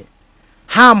มนี้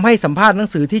ห้ามให้สัมภาษณ์หนัง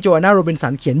สือที่โจอันนาโรบินสั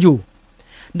นเขียนอยู่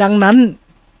ดังนั้น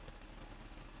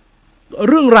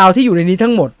เรื่องราวที่อยู่ในนี้ทั้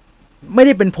งหมดไม่ไ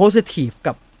ด้เป็นโพสิทีฟ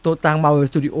กับตัวทาง Marvel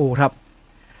Studio ครับ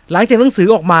หลังจากหนังสือ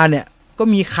ออกมาเนี่ยก็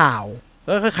มีข่าวแ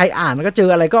ล้วใครอ่านก็เจอ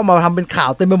อะไรก็มาทำเป็นข่าว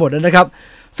เต็มไปหมดเลยนะครับ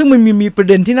ซึ่งมันมีประ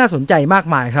เด็นที่น่าสนใจมาก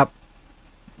มายครับ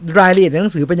รายละเอียดในหนั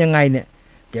งสือเป็นยังไงเนี่ย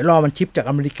เดี๋ยวรอมันชิปจาก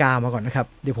อเมริกามาก่อนนะครับ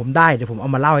เดี๋ยวผมเอา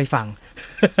มาเล่าให้ฟัง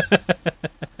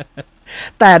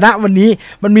แต่ณวันนี้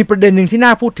มันมีประเด็นหนึ่งที่น่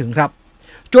าพูดถึงครับ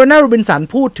โจนาโรบินสัน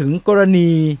พูดถึงกรณี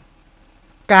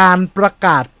การประก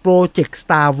าศโปรเจกต์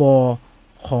Star Wars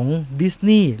ของดิส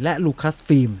นีย์และลูคัส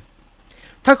ฟิล์ม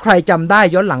ถ้าใครจำได้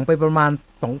ย้อนหลังไปประมาณ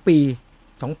2-3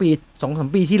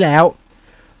 ปีที่แล้ว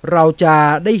เราจะ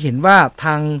ได้เห็นว่าท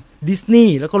างดิสนี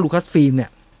ย์แล้วก็ลูคัสฟิล์มเนี่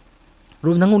ยร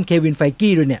วมทั้งคุณเควินไฟ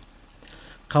กี้ด้วยเนี่ย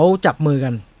เขาจับมือกั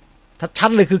นชัด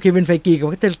ๆเลยคือเควินไฟกี้กับ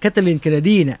แคทเธอรีนเคนเน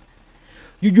ดีเนี่ย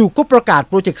อยู่ๆก็ประกาศ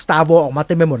โปรเจกต์ Star Wars ออกมาเ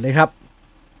ต็มไปหมดเลยครับ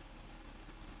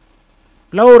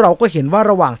แล้วเราก็เห็นว่า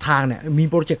ระหว่างทางเนี่ยมี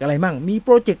โปรเจกต์อะไรมั่งมีโป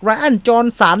รเจกต์ไรอันจอห์น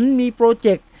สันมีโปรเจ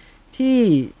กต์ที่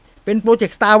เป็นโปรเจก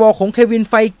ต์ Star Wars ของเควิน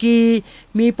ไฟกี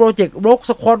มีโปรเจกต์ Rogue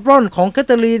Squadron ของแคทเ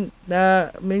ธอรีน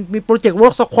มีโปรเจกต์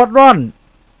Rogue Squadron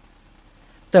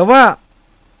แต่ว่า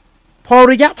พอ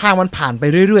ระยะทางมันผ่านไป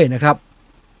เรื่อยๆนะครับ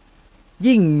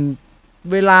ยิ่ง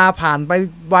เวลาผ่านไป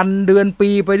วันเดือนปี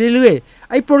ไปเรื่อยๆ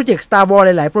ไอ้โปรเจกต์ Star Wars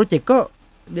หลายๆโปรเจกต์ก็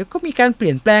เดี๋ยวก็มีการเป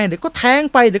ลี่ยนแปลงเดี๋ยวก็แท้ง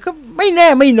ไปเดี๋ยวก็ไม่แน่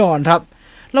ไม่นอนครับ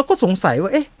เราก็สงสัยว่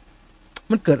าเอ๊ะ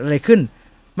มันเกิดอะไรขึ้น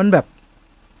มันแบบ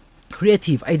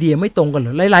creative idea ไม่ตรงกันเหร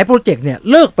อหลายๆโปรเจกต์เนี่ย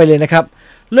เลิกไปเลยนะครับ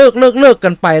เลิกกั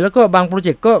นไปแล้วก็บางโปรเจ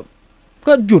กต์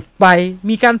ก็หยุดไป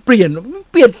มีการเปลี่ยน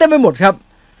เต็มไปหมดครับ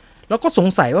แล้วก็สง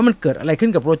สัยว่ามันเกิดอะไรขึ้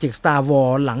นกับโปรเจกต์ Star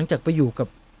Wars หลังจากไปอยู่กับ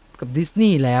ดิสนี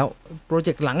ย์แล้วโปรเจ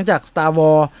กต์หลังจาก Star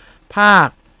Wars ภาค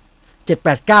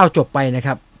789จบไปนะค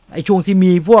รับไอช่วงที่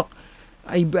มีพวก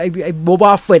ไอโบบ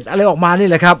าเฟตอะไรออกมานี่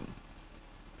แหละครับ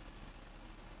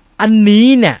อันนี้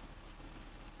เนี่ย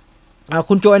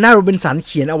คุณโจแอนนาโรบินสันเ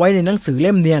ขียนเอาไว้ในหนังสือเ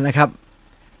ล่มเนี้ยนะครับ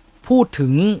พูดถึ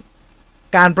ง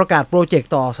การประกาศโปรเจก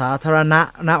ต์ต่อสาธารณะ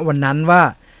ณวันนั้นว่า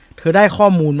เธอได้ข้อ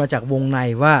มูลมาจากวงใน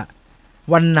ว่า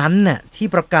วันนั้นน่ะที่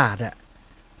ประกาศ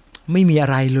ไม่มีอะ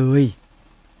ไรเลย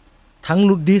ทั้ง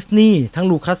ดิสนีย์ทั้ง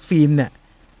ลูคัสฟิล์มเนี่ย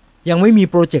ยังไม่มี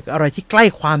โปรเจกต์อะไรที่ใกล้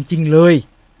ความจริงเลย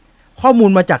ข้อมูล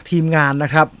มาจากทีมงานน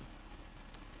ะครับ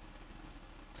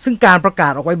ซึ่งการประกา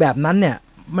ศออกไปแบบนั้นเนี่ย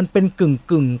มันเป็น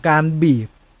กึ่งการบีบ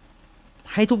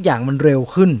ให้ทุกอย่างมันเร็ว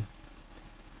ขึ้น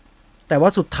แต่ว่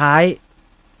าสุดท้าย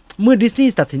เมื่อดิสนี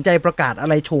ย์ตัดสินใจประกาศอะ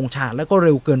ไรโฉงฉางแล้วก็เ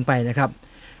ร็วเกินไปนะครับ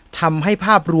ทำให้ภ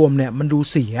าพรวมเนี่ยมันดู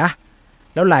เสีย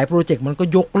แล้วหลายโปรเจกต์มันก็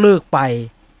ยกเลิกไป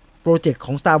โปรเจกต์ข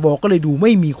อง Star Wars ก็เลยดูไ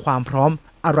ม่มีความพร้อม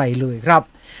อะไรเลยครับ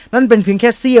นั่นเป็นเพียงแค่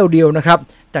เสี้ยวเดียวนะครับ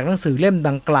จากหนังสือเล่ม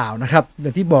ดังกล่าวนะครับอย่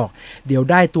างที่บอกเดี๋ยว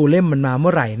ได้ตัวเล่มมันมาเ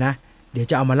มื่อไหร่นะเดี๋ยว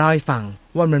จะเอามาเล่าให้ฟัง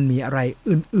ว่ามันมีอะไร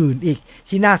อื่นๆอีก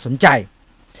ที่น่าสนใจ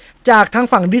จากทาง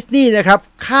ฝั่งดิสนีย์นะครับ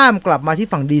ข้ามกลับมาที่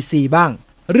ฝั่ง DC บ้าง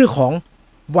เรื่องของ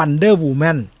Wonder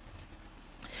Woman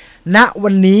ณวั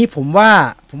นนี้ผมว่า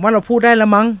เราพูดได้แล้ว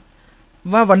มั้ง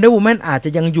ว่า Wonder Woman อาจจะ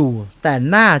ยังอยู่แต่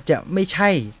น่าจะไม่ใช่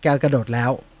แกลกระโดดแล้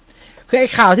วคือไอ้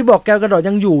ข่าวที่บอกแกลกระโดด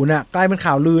ยังอยู่น่ะกลายเป็น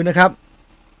ข่าวลือนะครับ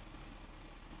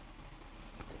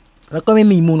แล้วก็ไม่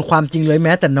มีมูลความจริงเลยแ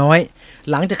ม้แต่น้อย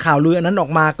หลังจากข่าวลืออันนั้นออ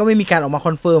กมาก็ไม่มีการออกมาค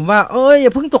อนเฟิร์มว่าอย่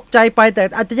าเพิ่งตกใจไปแต่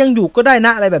อาจจะยังอยู่ก็ได้น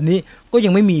ะอะไรแบบนี้ก็ยั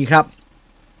งไม่มีครับ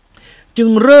จึง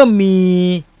เริ่มมี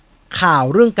ข่าว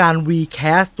เรื่องการรีแค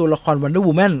สตัวละคร Wonder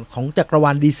Woman ของจักรว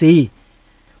าล DC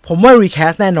ผมว่ารีแค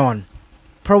สแน่นอน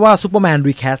เพราะว่าซูเปอร์แมน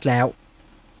รีแคสแล้ว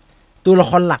ตัวละ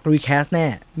ครหลักรีแคสแน่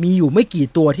มีอยู่ไม่กี่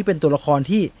ตัวที่เป็นตัวละคร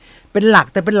ที่เป็นหลัก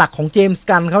แต่เป็นหลักของเจมส์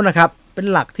กันเขานะครับเป็น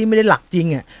หลักที่ไม่ได้หลักจริง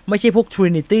ไม่ใช่พวก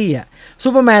Trinity ซู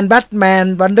เปอร์แมนแบทแมน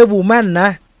วันเดอร์วูแมนนะ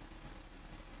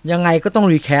ยังไงก็ต้อง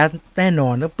รีแคสแน่นอ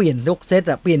นแล้วเปลี่ยนยกเซต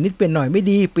เปลี่ยนนิดเปลี่ยนหน่อยไม่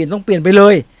ดีเปลี่ยนต้องเปลี่ยนไปเล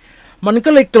ยมันก็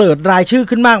เลยเกิดรายชื่อ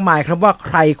ขึ้นมากมายครับว่าใ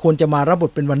ครควรจะมารับบ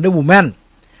ทเป็นวันเดอร์วูแมน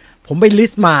ผมไปลิ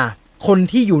สต์มาคน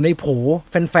ที่อยู่ในโผ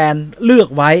แฟนๆเลือก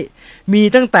ไว้มี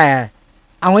ตั้งแต่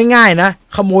เอาง่ายๆนะ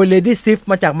ขโมย Lady Sif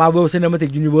มาจาก Marvel Cinematic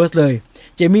Universe เลย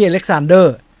เจมี่อเล็กซานเดอ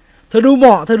ร์เธอดูเหม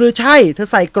าะเธอดูใช่เธอ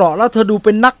ใส่เกราะแล้วเธอดูเ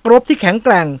ป็นนักรบที่แข็งแก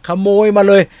ร่งขโมยมา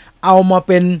เลยเอามาเ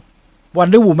ป็น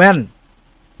Wonder Woman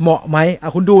เหมาะไหม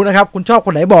คุณดูนะครับคุณชอบค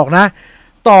นไหนบอกนะ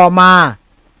ต่อมา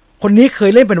คนนี้เค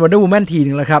ยเล่นเป็น Wonder Woman ที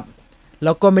นึงแล้วครับแ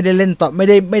ล้วก็ไม่ได้เล่นต่อไม่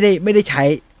ได้ใช้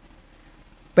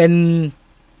เป็น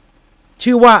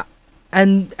ชื่อว่าแ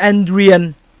อนเด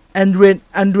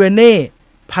รเน่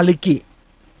พาลิกิ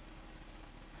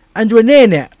แอนเดรเน่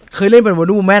เนี่ยเคยเล่นเป็น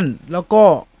Wonder Woman แล้วก็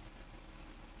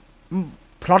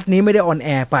พล็อตนี้ไม่ได้ออนแอ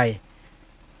ร์ไป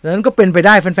ดังนั้นก็เป็นไปไ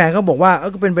ด้แฟนๆก็บอกว่า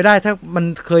ก็เป็นไปได้ถ้ามัน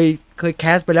เคยแค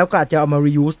สไปแล้วก็อาจจะเอามา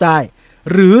reuse ได้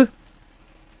หรือ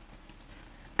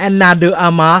แอนนาเดออา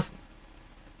ร์มาส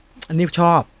อันนี้ช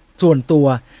อบส่วนตัว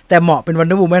แต่เหมาะเป็น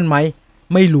Wonder Woman ไหม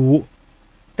ไม่รู้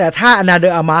แต่ถ้าแอนนาเดอ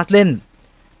อาร์มาสเล่น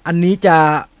อันนี้จะ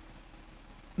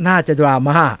น่าจะดรา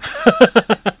ม่า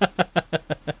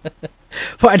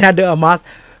เพราะแอนนาเดออาร์มาส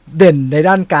เด่นใน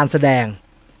ด้านการแสดง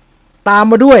ตาม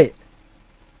มาด้วย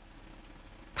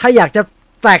ถ้าอยากจะ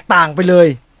แตกต่างไปเลย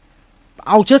เ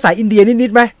อาเชื้อสายอินเดียนิ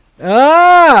ดๆไหม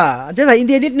เชื้อสายอิน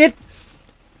เดียนิด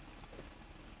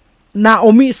ๆนาโอ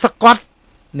มิสกอต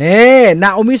นา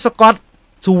โอมิสกอต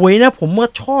สวยนะผมก็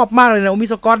ชอบมากเลยนาโอมิ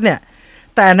สกอตเนี่ย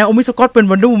แต่นาโอมิสกอตเป็น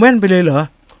วันเดอร์วูแมนไปเลยเหรอ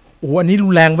โอ้อันนี้รุ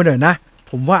นแรงไปหน่อยนะ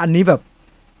ผมว่าอันนี้แบบ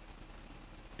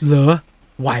เหรอ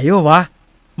ไหวป่ะวะ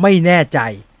ไม่แน่ใจ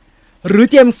หรือ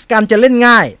เจมส์กันจะเล่น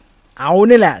ง่ายเอา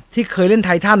นี่แหละที่เคยเล่นไท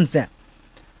ทันส์เนี่ย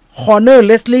คอนเนอร์เ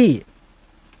ลสลี่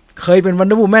เคยเป็นวันเ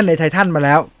ดอร์วูแมนในไททันมาแ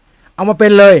ล้วเอามาเป็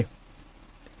นเลย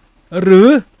หรือ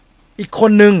อีกค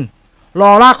นหนึ่งล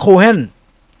อร่าโคเฮน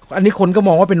อันนี้คนก็ม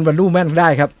องว่าเป็นวันเดอร์วูแมนได้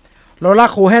ครับลอร่า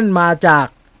โคเฮนมาจาก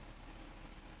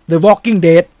The Walking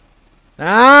Dead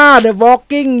The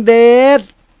Walking Dead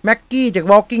แม็กกี้จาก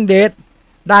Walking Dead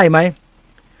ได้ไหม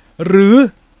หรือ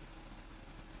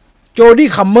โจดี้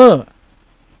คัมเมอร์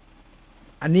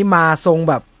อันนี้มาทรง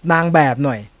แบบนางแบบห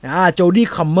น่อยโจดี้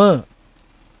คัมเมอร์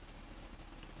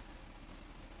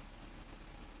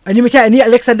อันนี้ไม่ใช่อันนี้อ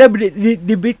เล็กซานเดอร์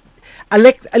อ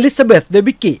ลิซาเบธเด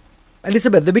บิ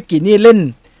กินี่เล่น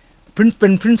เป็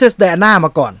น Princess Diana ม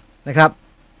าก่อนนะครับ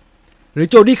หรือ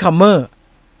โจดี้คัมเมอร์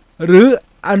หรือ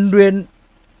อันเดรียน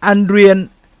อันเดรียน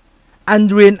อัน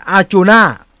เดรียนอาร์จู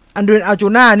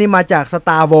นานี่มาจาก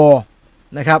Star Wars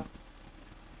นะครับ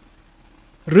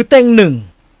หรือเต็งหนึ่ง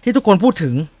ที่ทุกคนพูดถึ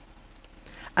ง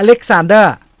อเล็กซานเดอ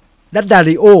ร์ดัดดา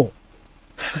ริโอ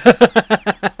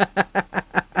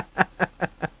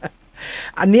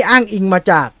อันนี้อ้างอิงมา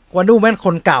จากวันดูแมนค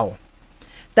นเก่า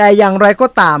แต่อย่างไรก็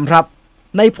ตามครับ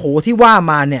ในโผที่ว่า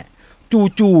มาเนี่ย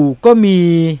จู่ๆก็มี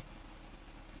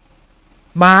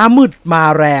ม้ามืดมา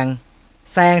แรง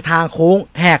แซงทางโค้ง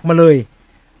แหกมาเลย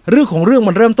เรื่องของเรื่อง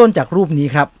มันเริ่มต้นจากรูปนี้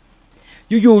ครับ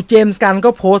อยู่ๆเจมส์กัน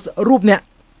ก็โพสต์รูปเนี้ย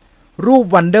รูป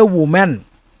Wonder Woman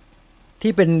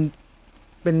ที่เ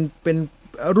ป็น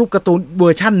รูปการ์ตูนเวอ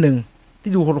ร์ชั่นหนึ่ง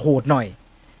ที่ดูโหดๆหน่อย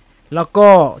แล้วก็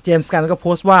เจมส์กันก็โพ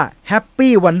สต์ว่า Happy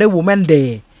Wonder Woman Day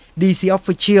DC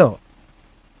Official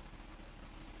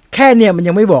แค่เนี่ยมัน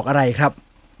ยังไม่บอกอะไรครับ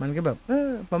มันก็แบบ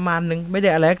ประมาณนึงไม่ได้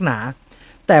อะไรหนา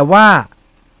แต่ว่า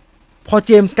พอเ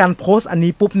จมส์กันโพสต์อัน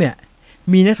นี้ปุ๊บเนี่ย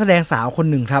มีนักแสดงสาวคน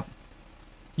หนึ่งครับ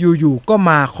อยู่ๆก็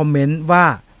มาคอมเมนต์ว่า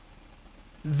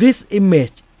this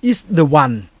image is the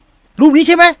one รูปนี้ใ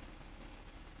ช่ไหม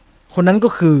คนนั้นก็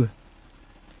คือ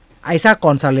ไอซ่าก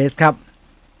อนซาเลสครับ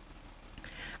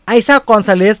ไอซ่ากอนซ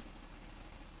าเลส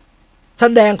แส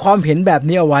ดงความเห็นแบบ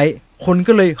นี้เอาไว้คน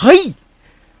ก็เลยเฮ้ย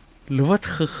หรือว่าเธ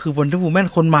อคือ Wonder Woman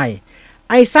คนใหม่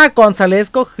ไอซ่ากอนซาเลส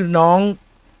ก็คือน้อ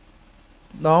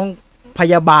งพ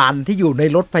ยาบาลที่อยู่ใน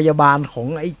รถพยาบาลของ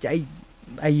ไ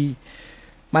อ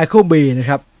ไมเคิลเบย์นะ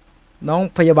ครับน้อง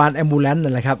พยาบาลแอมบูเลนซ์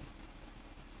นั่นแหละครับ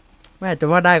แม่จะ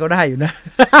ว่าได้ก็ได้อยู่นะ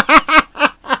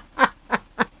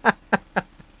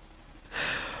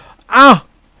อ้าว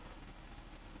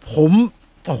ผม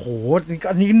โอ้โห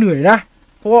อันนี้เหนื่อยนะ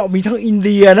เพราะว่ามีทั้งอินเ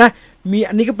ดียนะมี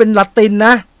อันนี้ก็เป็นละตินน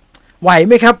ะไหวไ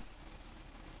หมครับ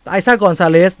ไอซ่ากอนซา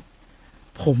เลส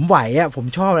ผมไหวอ่ะผม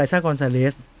ชอบไอซ่ากอนซาเล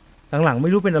สหลังๆไม่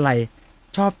รู้เป็นอะไร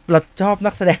ชอบ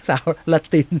นักแสดงสาวละ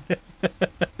ติน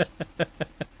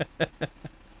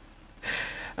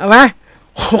เอาไหม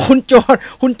คุณจ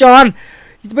อน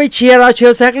ไปเชียร์ราเช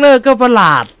ลแซกเลอร์ก็ประหล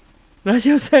าดราเช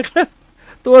ลแซกเลอร์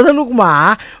ตัวเท่าลูกหมา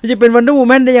มันจะเป็นวันเดอร์วู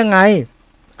แมนได้ยังไง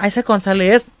ไอซ่ากอนซาเล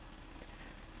ส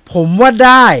ผมว่าไ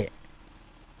ด้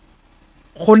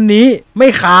คนนี้ไม่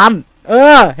ขาน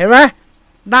เห็นไหม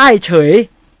ได้เฉย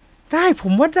ได้ผ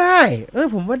มว่าได้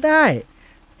ผมว่าได้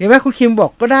เห็นไหมคุณคิมบอ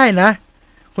กก็ได้นะ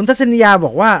คุณทัศนียาบ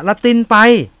อกว่าละตินไป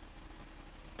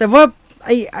แต่ว่าไอ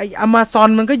อเมซอน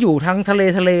มันก็อยู่ทางทะเล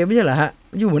ไม่ใช่เหรอฮะ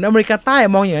อยู่เหมือนอเมริกาใต้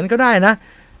มองอย่างนั้นก็ได้นะ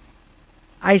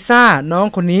ไอซ่าน้อง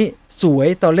คนนี้สวย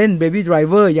ตอนเล่น Baby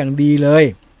Driver อย่างดีเลย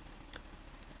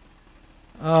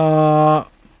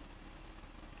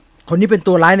คนนี้เป็น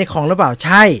ตัวร้ายในของหรือเปล่าใ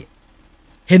ช่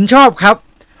เห็นชอบครับ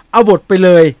เอาบทไปเล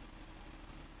ย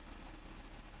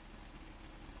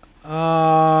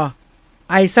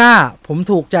ไอซ่าผม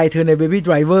ถูกใจเธอใน Baby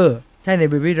Driver ใช่ใน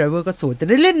Baby Driver ก็สวยแต่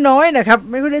ได้เล่นน้อยนะครับ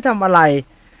ไม่ค่อยได้ทำอะไร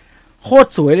โคตร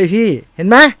สวยเลยพี่เห็น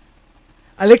ไหม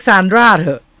อเล็กซานดราเถ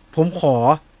อะผมขอ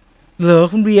เหรอ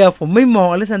คุณเบียร์ผมไม่มอง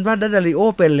อเล็กซานดราดัดดาริโอ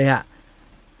เป็นเลยอะ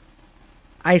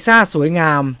ไอซ่าสวยง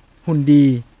ามหุ่นดี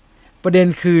ประเด็น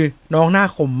คือน้องหน้า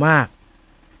คมมาก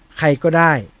ใครก็ไ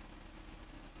ด้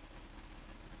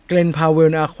เกรนพาวเวล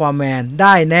ในอควาแมนไ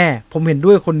ด้แน่ผมเห็น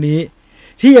ด้วยคนนี้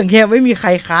ที่อย่างเงี้ยไม่มีใคร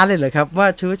ค้านเลยเหรอครับว่า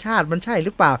เชื้อชาติมันใช่ห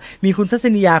รือเปล่ามีคุณทัศ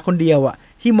นียาคนเดียวอะ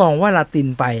ที่มองว่าลาติน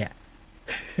ไปอะ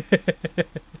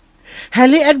แฮ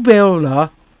ร์รี่แอดเวลเหรอ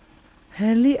แฮ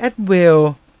ร์รี่แอดเวล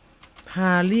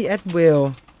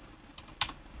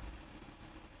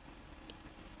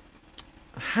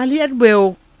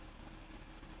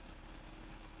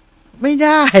ไม่ไ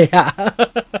ด้อะ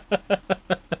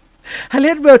แฮร์รี่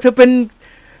แอดเวลเธอเป็น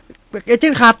เอเจ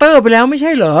นต์คาร์เตอร์ไปแล้วไม่ใ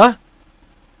ช่เหรอ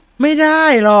ไม่ได้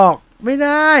หรอกไม่ไ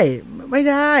ด้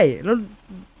แล้ว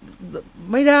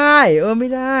ไม่ได้ไม่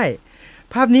ได้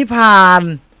ภาพนี้ผ่าน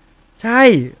ใช่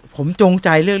ผมจงใจ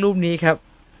เลือกรูปนี้ครับ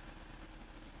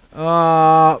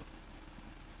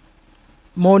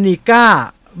โมนิก้า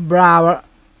บร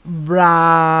า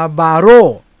บาโร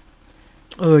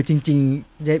จริง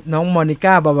ๆน้องโมนิ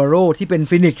ก้าบาบาโรที่เป็น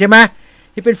ฟินิกซ์ใช่ไหม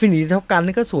ที่เป็นฟินิกซ์เท่ากัน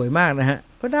นี่ก็สวยมากนะฮะ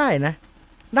ก็ได้นะ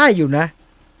ได้อยู่นะ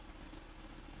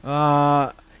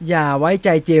อย่าไว้ใจ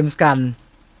เจมส์กัน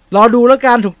รอดูแล้ว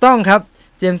กันถูกต้องครับ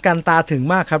เจมส์กันตาถึง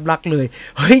มากครับรักเลย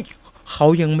เฮ้ยเขา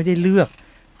ยังไม่ได้เลือก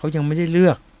ผ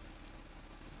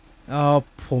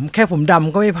มด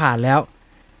ำก็ไม่ผ่านแล้ว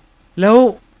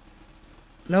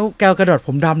แกวกระดอดผ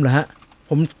มดำเหรอฮะ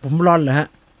ผมบลอนด์เหรอฮะ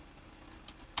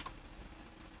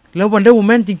แล้ววันเดอร์วูแ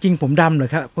มนจริงๆผมดำเหรอ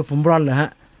ครับผมบลอนด์เหรอฮะ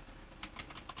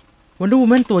วันเดอร์วู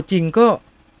แมนตัวจริงก็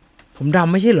ผมด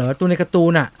ำไม่ใช่เหรอตัวในการ์ตู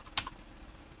นอะ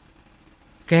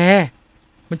แก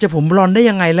มันจะผมบลอนด์ได้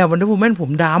ยังไงแล้ววันเดอร์วูแมนผม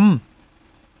ด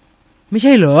ำไม่ใ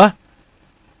ช่เหรอ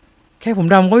แค่ผม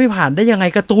ดำก็ไม่ผ่านได้ยังไง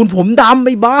การ์ตูนผมดำไ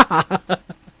ม่บ้า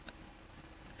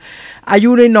อายุ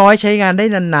น้อยๆใช้งานได้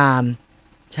นาน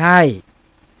ๆใช่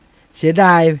เสียด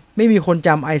ายไม่มีคนจ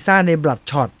ำไอซ่าในบลัด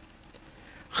ช็อต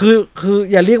คือ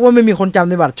อย่าเรียกว่าไม่มีคนจำ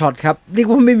ในบลัดช็อตครับเรียก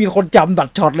ว่าไม่มีคนจำบลัด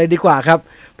ช็อตเลยดีกว่าครับ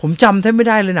ผมจำแทบไม่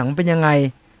ได้เลยหนังเป็นยังไง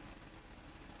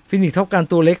ฟินิกซ์ท็อปกัน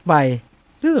ตัวเล็กไป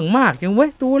เรื่องมากจังเว้ย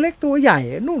ตัวเล็กตัวใหญ่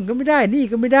นู่นก็ไม่ได้นี่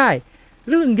ก็ไม่ได้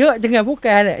เรื่องเยอะจังไงพวกแก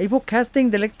เนี่ยไอพวกแคสติ้ง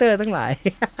ดีเลกเตอร์ทั้งหลาย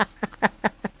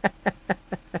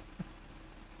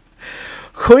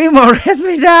โคลิน มอริสไ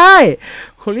ม่ได้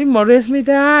โคลิน มอริสไม่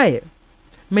ได้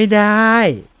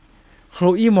โค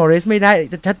ลีมอริสไม่ได้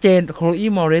ชัดเจนโคลี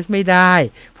มอริสไม่ได้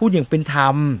พูดอย่างเป็นธรร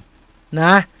มน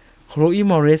ะโคลี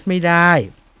มอริสไม่ได้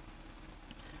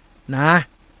นะ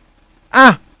อ่ะ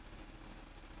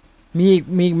มีอีก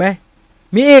ไหม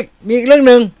มีอีกเรื่อง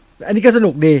นึงอันนี้ก็สนุ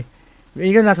กดีอัน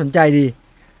นี้ก็น่าสนใจดี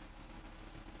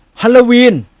ฮาโลวี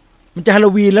นมันจะฮาโล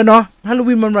วีนแล้วเนาะฮาโล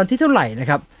วีนมันวันที่เท่าไหร่นะ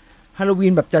ครับฮาโลวี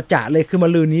นแบบจ๋าๆเลยคือมะ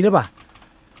รืนนี้หรือเปล่า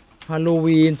ฮาโล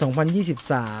วีน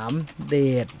2023เด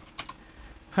ท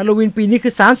ฮาโลวีนปีนี้คื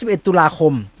อ31ตุลาค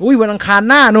มอุ้ยวันอังคาร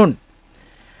หน้านุ่น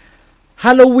ฮ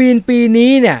าโลวีนปี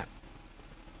นี้เนี่ย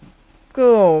ก็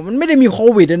มันไม่ได้มีโค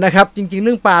วิดนะครับจริงๆเ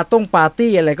รื่องปาร์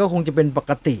ตี้อะไรก็คงจะเป็นป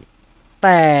กติแ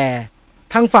ต่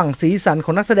ทางฝั่งสีสันข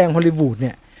องนักแสดงฮอลลีวูดเ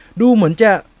นี่ยดูเหมือนจ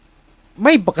ะไ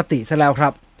ม่ปกติซะแล้วครั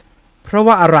บเพราะ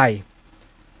ว่าอะไร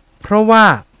เพราะว่า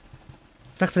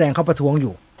นักแสดงเขาประท้วงอ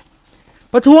ยู่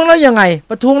ประท้วงแล้วยังไง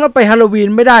ประท้วงแล้วไปฮาโลวีน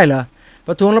ไม่ได้เหรอป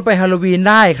ระท้วงแล้วไปฮาโลวีน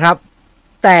ได้ครับ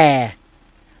แต่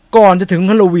ก่อนจะถึง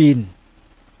ฮาโลวีน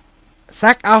แซ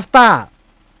คอัฟตา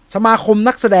สมาคม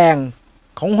นักแสดง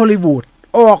ของฮอลลีวูด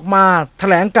ออกมาแถ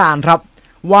ลงการครับ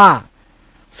ว่า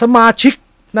สมาชิก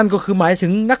นั่นก็คือหมายถึ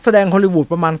งนักแสดงฮอลลีวูด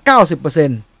ประมาณ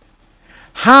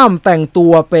 90% ห้ามแต่งตั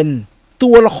วเป็นตั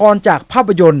วละครจากภาพ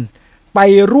ยนตร์ไป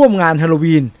ร่วมงานฮาโล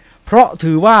วีนเพราะ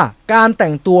ถือว่าการแต่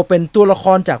งตัวเป็นตัวละค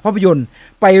รจากภาพยนตร์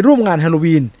ไปร่วมงานฮาโล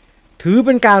วีนถือเ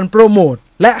ป็นการโปรโมท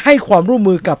และให้ความร่วม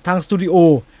มือกับทางสตูดิโอ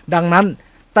ดังนั้น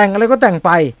แต่งอะไรก็แต่งไ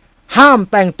ปห้าม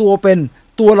แต่งตัวเป็น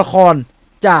ตัวละคร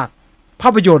จากภา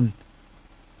พยนตร์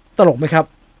ตลกไหมครับ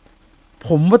ผ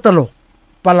มว่าตลก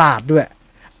ประหลาดด้วย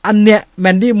อันเนี้ยแม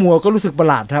นดี้มัวก็รู้สึกประ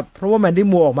หลาดครับเพราะว่าแมนดี้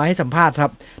มัวออกมาให้สัมภาษณ์ครั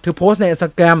บเธอโพสต์ใน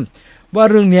Instagram ว่า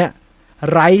เรื่องเนี้ย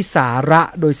ไร้สาระ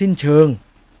โดยสิ้นเชิง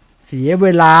เสียเว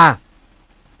ลา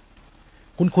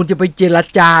คุณจะไปเจร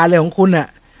จาอะไรของคุณน่ะ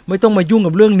ไม่ต้องมายุ่ง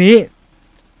กับเรื่องนี้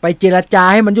ไปเจรจา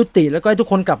ให้มันยุติแล้วก็ให้ทุก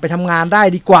คนกลับไปทำงานได้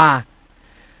ดีกว่า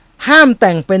ห้ามแ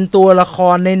ต่งเป็นตัวละค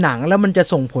รในหนังแล้วมันจะ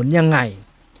ส่งผลยังไง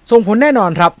ส่งผลแน่นอน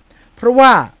ครับเพราะว่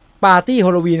าปาร์ตี้ฮา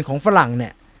โลวีนของฝรั่งเนี่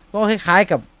ยก็คล้าย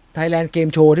ๆกับ Thailand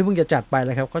Game Show ที่เพิ่งจะจัดไปเล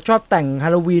ยครับเขาชอบแต่งฮา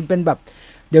โลวีนเป็นแบบ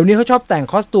เดี๋ยวนี้เขาชอบแต่ง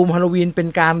คอสตูมฮาโลวีนเป็น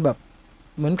การแบบ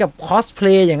เหมือนกับคอสเพล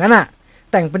ย์อย่างนั้นน่ะ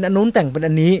แต่งเป็นอันนู้นแต่งเป็น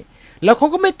อันนี้แล้วเขา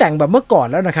ก็ไม่แต่งแบบเมื่อก่อน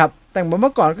แล้วนะครับแต่งแบบเ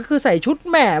มื่อก่อนก็คือใส่ชุด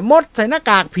แม่มดใส่หน้า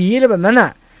กากผีอะไรแบบนั้นน่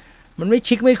ะมันไม่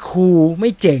ชิคไม่คูลไม่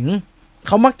เจ๋งเ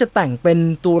ขามักจะแต่งเป็น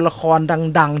ตัวละคร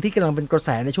ดังๆที่กำลังเป็นกระแส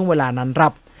ในช่วงเวลานั้นครั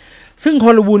บซึ่งฮ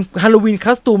าโลวีนค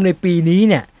อสตูมในปีนี้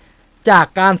เนี่ยจาก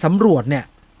การสำรวจเนี่ย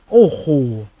โอ้โห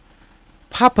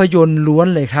ภาพยนตร์ล้วน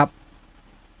เลยครับ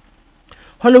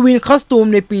ฮาโลวีนคอสตูม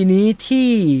ในปีนี้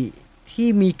ที่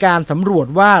มีการสำรวจ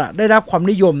ว่าได้รับความ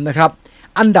นิยมนะครับ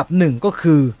อันดับหนึ่งก็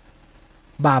คือ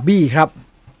บาร์บี้ครับ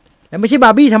แต่ไม่ใช่บา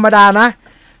ร์บี้ธรรมดานะ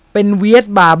เป็นเวียด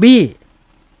บาร์บี้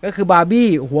ก็คือบาร์บี้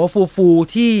หัวฟู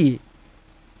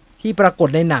ที่ปรากฏ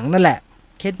ในหนังนั่นแหละ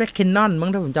เคทแมคคินนอนมั้ง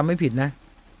ถ้าผมจำไม่ผิดนะ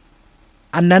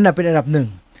อันนั้นเป็นอันดับหนึ่ง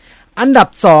อันดับ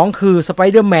สองคือสไป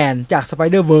เดอร์แมนจากสไป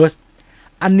เดอร์เวิร์ส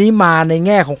อันนี้มาในแ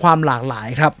ง่ของความหลากหลาย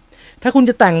ครับถ้าคุณ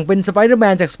จะแต่งเป็นสไปเดอร์แม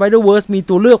นจากสไปเดอร์เวิร์สมี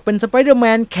ตัวเลือกเป็นสไปเดอร์แม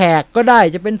นแขกก็ได้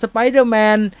จะเป็นสไปเดอร์แม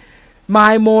นไม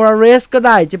ล์โมราเรสก็ไ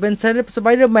ด้จะเป็นสไป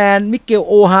เดอร์แมนมิเกล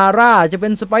โอฮาร่าจะเป็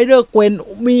นสไปเดอร์เกวน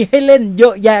มีให้เล่นเยอ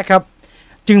ะแยะครับ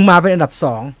จึงมาเป็นอันดับ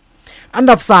2อัน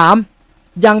ดับ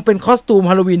3ยังเป็นคอสตูม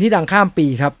ฮาโลวีนที่ดังข้ามปี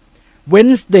ครับ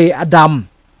Wednesday อดัม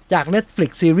จาก Netflix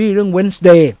ซีรีส์เรื่อง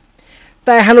Wednesday แ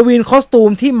ต่ฮาโลวีนคอสตู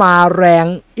มที่มาแรง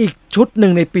อีกชุดหนึ่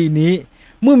งในปีนี้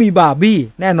เมื่อมีบาร์บี้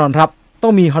แน่นอนครับต้อ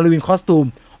งมีฮาโลวีนคอสตูม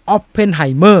ออปเพนไฮ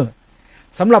เมอร์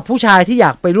สำหรับผู้ชายที่อย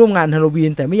ากไปร่วมงานฮาโลวี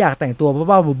นแต่ไม่อยากแต่งตัว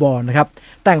บ้าๆบอๆนะครับ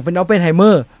แต่งเป็นออปเพนไฮเม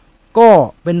อร์ก็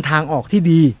เป็นทางออกที่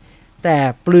ดีแต่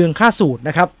เปลืองค่าสูทน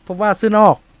ะครับเพราะว่าเสื้อนอ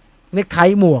กเนคไท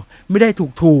หมวกไม่ได้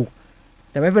ถูก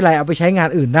แต่ไม่เป็นไรเอาไปใช้งาน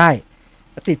อื่นได้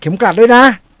ติดเข็มกลัดด้วยนะ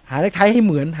หาเนคไทให้เ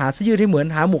หมือนหาเสื้อยืดให้เหมือน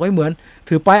หาหมวกให้เหมือน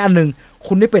ถือป้ายอันนึง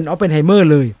คุณได้เป็นออปเพนไฮเมอร์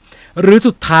เลยหรือ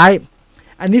สุดท้าย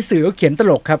อันนี้สื่อก็เขียนต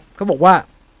ลกครับเขาบอกว่า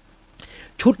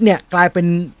ชุดเนี่ยกลายเป็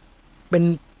น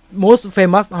most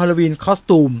famous Halloween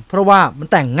costume เพราะว่ามัน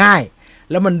แต่งง่าย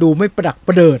แล้วมันดูไม่ประดักป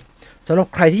ระเดิด สำหรับ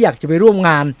ใครที่อยากจะไปร่วมง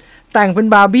านแต่งเป็น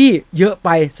บาร์บี้เยอะไป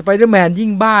สไปเดอร์แมนยิ่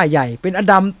งบ้าใหญ่เป็นอ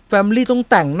ดัมแฟมิลี่ต้อง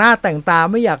แต่งหน้าแต่งตา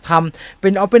ไม่อยากทำเป็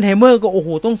นออปเพนไฮเมอร์ก็โอ้โห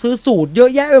ต้องซื้อสูตรเยอะ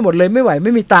แยะไปหมดเลยไม่ไหวไ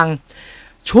ม่มีตังค์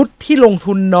ชุดที่ลง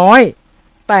ทุนน้อย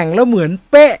แต่งแล้วเหมือน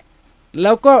เป๊ะแ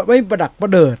ล้วก็ไม่ประดักปร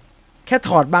ะเดิดแค่ถ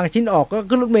อดบางชิ้นออกก็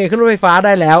ขึ้นรถเมล์ขึ้นรถไฟฟ้าไ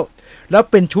ด้แล้ว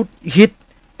เป็นชุดฮิต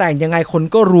แต่งยังไงคน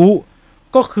ก็รู้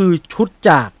ก็คือชุด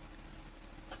จาก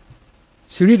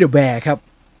ซีรีส์ The Bear ครับ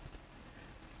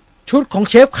ชุดของ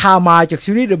เชฟคาร์มายจาก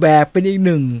ซีรีส์ The Bear เป็นอีกห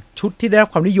นึ่งชุดที่ได้รับ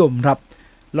ความนิยมครับ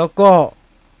แล้วก็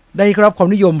ได้รับความ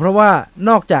นิยมเพราะว่า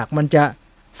นอกจากมันจะ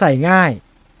ใส่ง่าย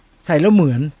ใส่แล้วเห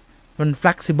มือนมัน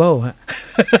flexible ฮะ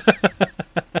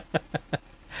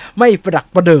ไม่ประดัก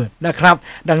ประเดิดนะครับ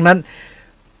ดังนั้น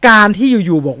การที่อ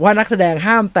ยู่ๆบอกว่านักแสดง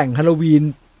ห้ามแต่งฮาโลวีน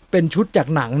เป็นชุดจาก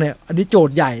หนังเนี่ยอันนี้โจท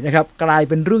ย์ใหญ่นะครับกลาย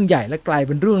เป็นเรื่องใหญ่และกลายเ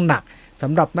ป็นเรื่องหนักส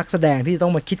ำหรับนักแสดงที่ต้อ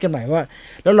งมาคิดกันใหม่ว่า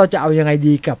แล้วเราจะเอายังไง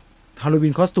ดีกับฮาโลวี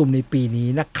นคอสตูมในปีนี้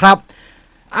นะครับ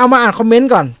เอามาอ่านคอมเมนต์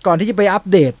ก่อนที่จะไปอัป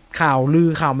เดตข่าวลือ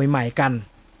ข่าวใหม่ๆกัน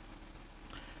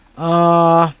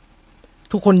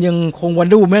ทุกคนยังคงวัน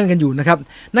เดอร์วูแมนกันอยู่นะครับ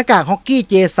หน้ากากฮอกกี้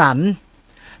เจสัน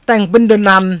แต่งเป็นเดอะ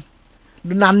นัน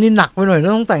นี่หนักไปหน่อยน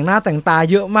ะต้องแต่งหน้าแต่งตา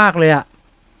เยอะมากเลยอะ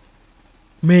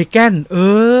เมแกน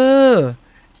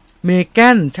เมแก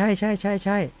นใ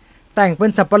ช่แต่งเป็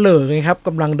นสับเปลือไงครับก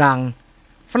ำลังดัง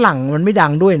ฝรั่งมันไม่ดั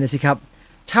งด้วยนะสิครับ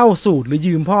เช่าสูตรหรือ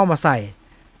ยืมพ่อมาใส่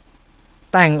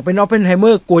แต่งเป็นออปเพนไฮเม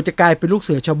อร์กลัวจะกลายเป็นลูกเ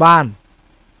สือชาวบ้าน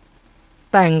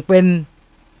แต่งเป็น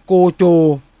โกโจ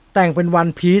แต่งเป็นวัน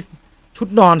พีซชุด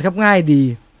นอนครับง่ายดี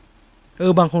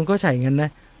บางคนก็ใส่งั้นนะ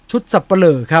ชุดสับเป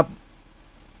ลือครับ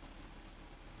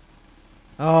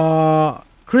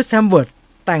คริสแฮมเวิร์ด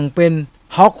แต่งเป็น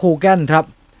ฮอคโฮแกนครับ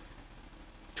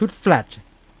ชุดแฟลช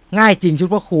ง่ายจริงชุด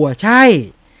พ่อครัวใช่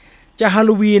จะฮาโ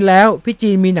ลวีนแล้วพี่จี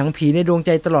นมีหนังผีในดวงใจ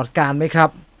ตลอดกาลไหมครับ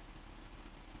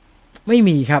ไม่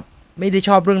มีครับไม่ได้ช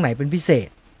อบเรื่องไหนเป็นพิเศษ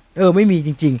ไม่มีจ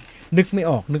ริงๆนึกไม่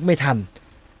ออกนึกไม่ทัน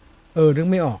นึก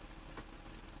ไม่ออก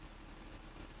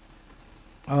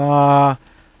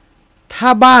ถ้า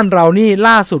บ้านเรานี่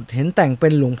ล่าสุดเห็นแต่งเป็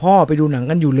นหลวงพ่อไปดูหนัง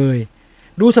กันอยู่เลย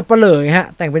ดูสับเปลือฮะ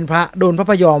แต่งเป็นพระโดนพระ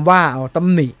พยอมว่าเอาต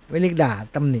ำหนิไม่เรียกด่า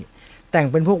ตำหนิแต่ง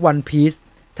เป็นพวกวันพีซ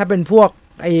ถ้าเป็นพวก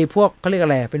พวกเขาเรียกอ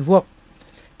ะไรเป็นพวก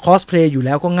คอสเพลย์อยู่แ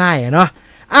ล้วก็ง่ายเนาะ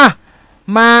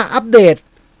มาอัปเดต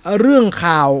เรื่อง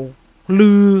ข่าว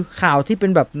ลือข่าวที่เป็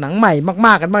นแบบหนังใหม่ม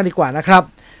ากๆกันบ้างดีกว่านะครับ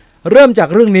เริ่มจาก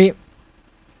เรื่องนี้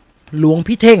หลวง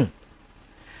พี่เท่ง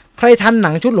ใครทันหนั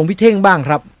งชุดหลวงพี่เท่งบ้างค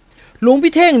รับหลวง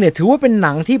พี่เท่งเนี่ยถือว่าเป็นห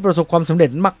นังที่ประสบความสำเร็จ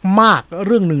มากๆเ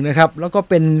รื่องหนึ่งนะครับแล้วก็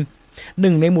เป็นห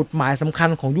นึ่งในหมุดหมายสำคัญ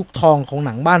ของยุคทองของห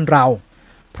นังบ้านเรา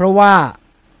เพราะว่า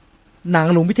หนัง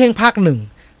หลวงพี่เท่งภาคหนึ่ง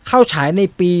เข้าฉายใน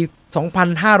ปี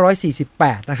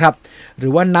 2548 นะครับหรื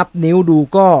อว่านับนิ้วดู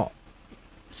ก็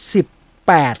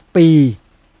18 ปี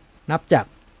นับจาก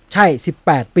ใช่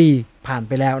18 ปีผ่านไ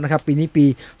ปแล้วนะครับปีนี้ปี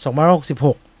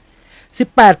2566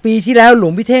 18 ปีที่แล้วหลว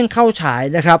งพี่เท่งเข้าฉาย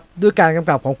นะครับด้วยการกำ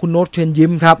กับของคุณโน้ตเชิญยิ้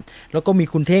มครับแล้วก็มี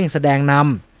คุณเท่งแสดงน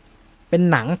ำเป็น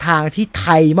หนังทางที่ไท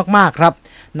ยมากๆครับ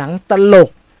หนังตลก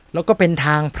แล้วก็เป็นท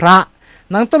างพระ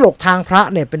หนังตลกทางพระ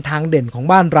เนี่ยเป็นทางเด่นของ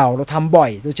บ้านเราทำบ่อ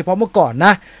ยโดยเฉพาะเมื่อก่อนน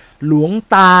ะหลวง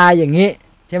ตาอย่างนี้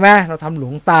ใช่ไหมเราทำหล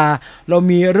วงตาเรา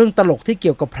มีเรื่องตลกที่เ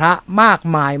กี่ยวกับพระมาก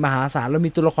มายมหาศาลเรามี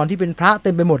ตัวละครที่เป็นพระเต็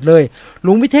มไปหมดเลยหล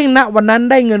วงพี่เท่งณวันนั้น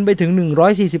ได้เงินไปถึง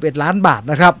141 ล้านบาท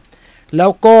นะครับแล้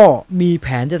วก็มีแผ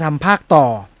นจะทำภาคต่อ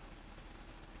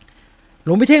หล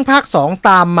วงพี่เท่งภาค2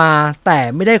ตามมาแต่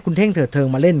ไม่ได้คุณเท่งเถิดเทิง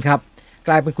มาเล่นครับก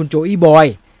ลายเป็นคุณโจอี้บอย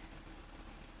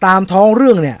ตามท้องเ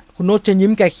รื่องเนี่ยคุณโน้ตเชิญยิ้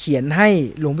มแกเขียนให้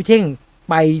หลวงพี่เท่ง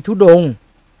ไปธุดงค์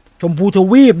ชมพูท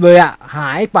วีปเลยห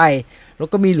ายไปแล้ว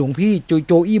ก็มีหลวงพี่โ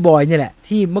จอี้บอยนี่แหละ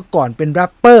ที่เมื่อก่อนเป็นแร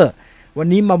ปเปอร์วัน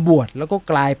นี้มาบวชแล้วก็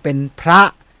กลายเป็นพระ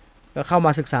ก็เข้าม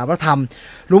าศึกษาพระธรรม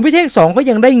หลวงพี่เท่ง2ก็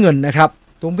ยังได้เงินนะครับ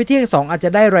หลวงพี่เท่ง2อาจจะ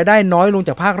ได้รายได้น้อยลงจ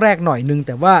ากภาคแรกหน่อยนึงแ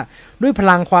ต่ว่าด้วยพ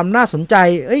ลังความน่าสนใจ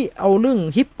เอาเรื่อง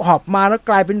ฮิปฮอปมาแล้ว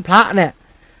กลายเป็นพระเนี่ย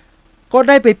ก็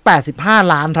ได้ไป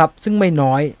85 ล้านครับซึ่งไม่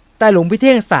น้อยแต่หลวงพี่เ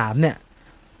ท่ง3เนี่ย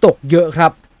ตกเยอะครั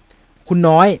บคุณ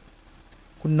น้อย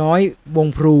วง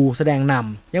พลูแสดงน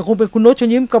ำยังคงเป็นคุณโน้ตเชิญ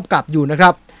ยิ้มกำกับอยู่นะครั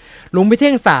บหลวงพี่เ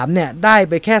ท่ง3เนี่ยได้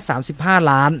ไปแค่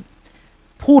35 ล้าน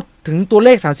พูดถึงตัวเล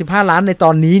ข35 ล้านในต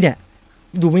อนนี้เนี่ย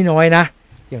ดูไม่น้อยนะ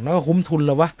อย่างน้อยก็คุ้มทุนแ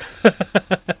ล้ววะ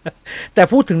แต่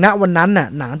พูดถึงณวันนั้นน่ะ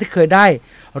หนังที่เคยได้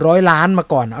100 ล้านมา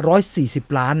ก่อน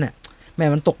140 ล้านเนี่ยแม่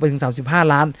มันตกไปถึง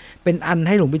35 ล้านเป็นอันใ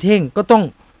ห้หลวงพี่เท่งก็ต้อง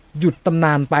หยุดตำน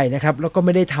านไปนะครับแล้วก็ไ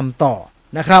ม่ได้ทำต่อ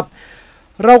นะครับ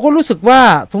เราก็รู้สึกว่า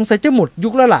สงสัยจะหมดยุ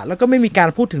คแล้วล่ะแล้วก็ไม่มีการ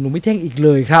พูดถึงหลวงพี่เท่งอีกเล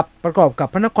ยครับประกอบกับ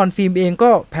พระนครฟิล์มเองก็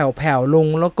แผ่วๆลง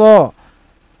แล้วก็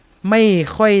ไม่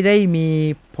ค่อยได้มี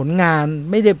ผลงาน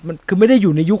ไม่ได้อ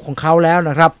ยู่ในยุคของเขาแล้ว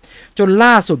นะครับจน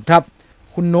ล่าสุดครับ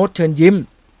คุณโน้ตเชิญยิ้ม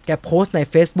แกโพสต์ใน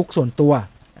Facebook ส่วนตัว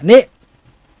อันนี้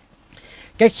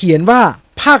แกเขียนว่า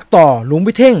ภาคต่อหลวง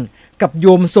พี่เท่งกับโย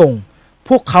มส่งพ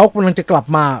วกเขากำลังจะกลับ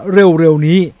มาเร็วๆ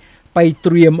นี้ไปเต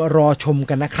รียมรอชม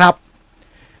กันนะครับ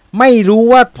ไม่รู้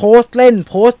ว่าโพสต์เล่น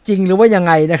โพสต์จริงหรือว่ายัง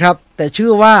ไงนะครับแต่เชื่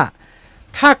อว่า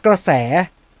ถ้ากระแส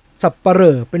สับปะเห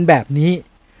ร่อเป็นแบบนี้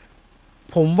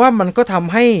ผมว่ามันก็ท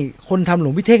ำให้คนทำหล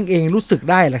วงพี่เท่งเองรู้สึก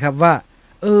ได้แหละครับว่า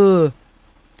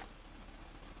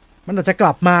มันอาจจะก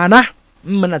ลับมานะ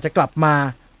มันอาจจะกลับมา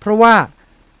เพราะว่า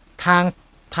ท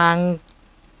าง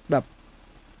แบบ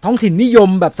ท้องถิ่นนิยม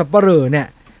แบบสับปะเหร่อเนี่ย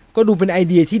ก็ดูเป็นไอ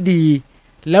เดียที่ดี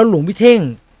แล้วหลวงพี่เท่ง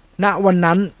ณวัน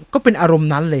นั้นก็เป็นอารมณ์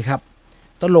นั้นเลยครับ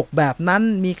ตลกแบบนั้น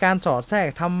มีการสอดแทรก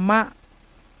ธรรมะ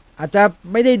อาจจะ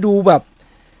ไม่ได้ดูแบบ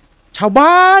ชาว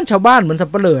บ้านเหมือนสับ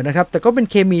ปะเหร่อนะครับแต่ก็เป็น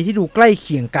เคมีที่ดูใกล้เ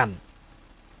คียงกัน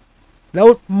แล้ว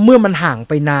เมื่อมันห่าง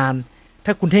ไปนานถ้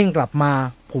าคุณเท่งกลับมา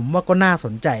ผมว่าก็น่าส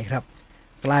นใจครับ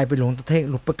กลายเป็นหลวงตาเท่ง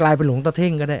กลายเป็นหลวงตาเท่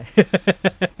งก็ได้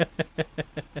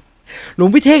หลวง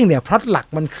พี่เท่งเนี่ยพล็อตหลัก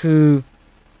มันคือ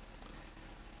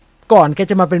ก่อนแก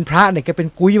จะมาเป็นพระเนี่ยแกเป็น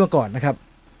กุ้ยมาก่อนนะครับ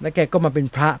แล้วแกก็มาเป็น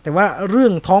พระแต่ว่าเรื่อ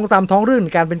งตามท้องเรื่อง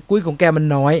การเป็นกุ้ยของแกมัน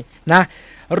น้อยนะ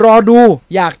รอดู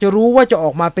อยากจะรู้ว่าจะอ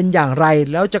อกมาเป็นอย่างไร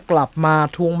แล้วจะกลับมา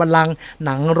ทวงบัลลังก์ห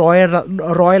นัง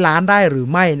ร้อยล้านได้หรือ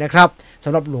ไม่นะครับส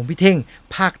ำหรับหลวงพี่เท่ง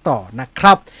ภาคต่อนะค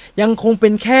รับยังคงเป็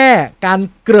นแค่การ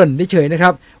เกริ่นเฉยๆนะครั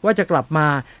บว่าจะกลับมา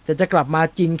แต่จะกลับมา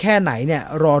จริงแค่ไหนเนี่ย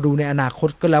รอดูในอนาคต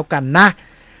ก็แล้วกันนะ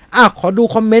ขอดู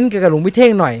คอมเมนต์เกี่ยวกับหลวงพี่เท่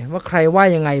งหน่อยว่าใครว่า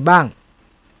ยังไงบ้าง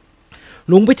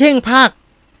หลวงพี่เท่งภาค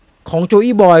ของโจ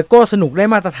อี้บอยก็สนุกได้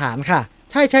มาตรฐานค่ะ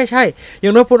ใช่อย่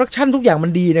างน้อยโปรดักชั่นทุกอย่างมั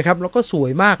นดีนะครับแล้วก็สว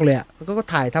ยมากเลยแล้วก็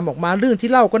ถ่ายทำออกมาเรื่องที่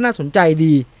เล่าก็น่าสนใจ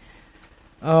ดี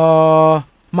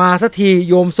มาสักที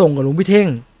โยมส่งกับหลวงพี่เท่ง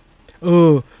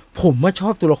ผมว่าชอ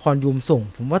บตัวละครโยมส่ง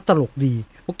ผมว่าตลกดี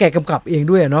เพราะแกกำกับเอง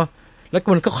ด้วยเนาะแล้ว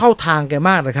มันก็เข้าทางแก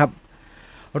มากนะครับ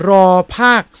รอภ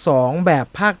าค2แบบ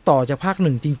ภาคต่อจากภาค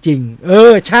1จริง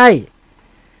ๆใช่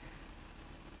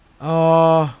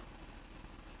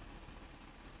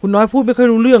คุณน้อยพูดไม่ค่อย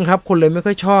รู้เรื่องครับคนเลยไม่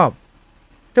ค่อยชอบ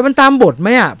แต่มันตามบทไหม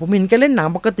ผมเห็นแกเล่นหนัง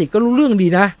ปกติก็รู้เรื่องดี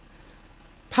นะ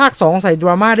ภาค2ใส่ดร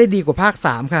าม่าได้ดีกว่าภาค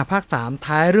3ค่ะภาค3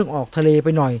ท้ายเรื่องออกทะเลไป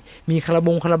หน่อยมีคาร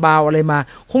าบาวอะไรมา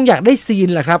คงอยากได้ซีน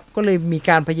แหละครับก็เลยมี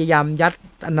การพยายามยัด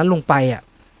อันนั้นลงไป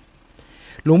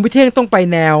หลวงพี่เท่งต้องไป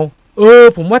แนว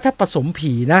ผมว่าถ้าผสม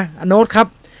ผีนะอโนตครับ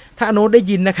ถ้าอโนตได้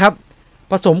ยินนะครับ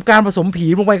ผสมผี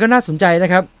ลงไปก็น่าสนใจน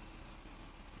ะครับ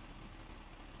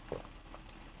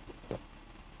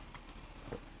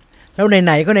แล้วไ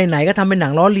หนๆก็ทำเป็นหนั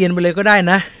งล้อเลียนไปเลยก็ได้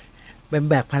นะ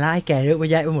แบกภาระให้แกเยอะไป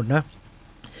แยะไปหมดนะ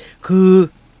คือ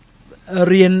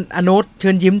เรียนอโนตเชิ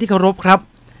ญยิ้มที่เคารพครับ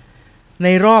ใน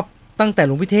รอบตั้งแต่ห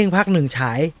ลวงพี่เท่งภาค1ฉ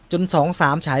ายจน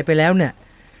2-3ฉายไปแล้วเนี่ย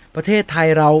ประเทศไทย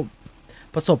เรา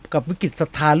ประสบกับวิกฤตศรัท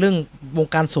ธาเรื่องวง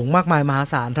การสงฆ์มากมายมหา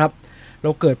ศาลครับเร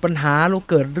าเกิดปัญหาเรา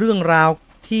เกิดเรื่องราว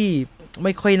ที่ไ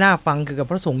ม่ค่อยน่าฟังเกี่ยวกับ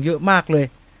พระสงฆ์เยอะมากเลย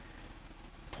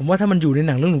ผมว่าถ้ามันอยู่ในห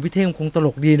นังเรื่องหลวงพี่เท่งคงตล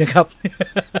กดีนะครับ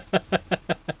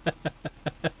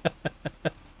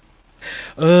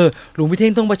หลวงพี่เท่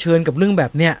งต้องเผชิญกับเรื่องแบ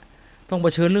บเนี้ยต้องเผ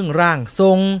ชิญเรื่องร่างท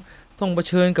รงต้องเผ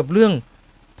ชิญกับเรื่อง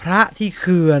พระที่เ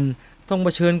ขื่อนต้องเผ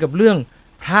ชิญกับเรื่อง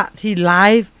พระที่ไล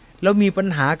ฟ์แล้วมีปัญ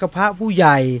หากับพระผู้ให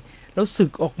ญ่แล้วสึ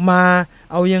กออกมา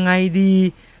เอายังไงดี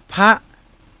พระ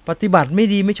ปฏิบัติไม่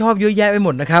ดีไม่ชอบเยอะแยะไปหม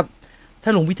ดนะครับถ้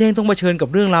าหลวงพี่เท่งต้องเผชิญกับ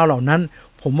เรื่องราวเหล่านั้น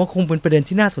ผมว่าคงเป็นประเด็น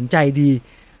ที่น่าสนใจดี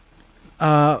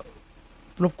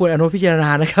รบกวนอนุพิจารณา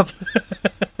นะครับ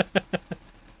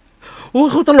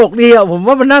เขาตลกดีผม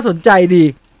ว่ามันน่าสนใจดี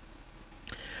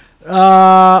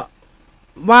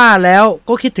ว่าแล้ว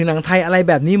ก็คิดถึงหนังไทยอะไร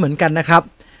แบบนี้เหมือนกันนะครับ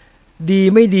ดี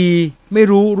ไม่ดีไม่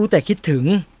รู้แต่คิดถึง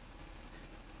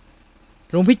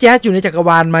หลวงพี่แจ๊สอยู่ในจักรว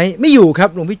าลไหมไม่อยู่ครับ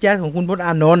หลวงพี่แจ๊สของคุณพจน์อ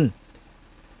านนท์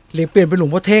เปลี่ยนเป็นหลวง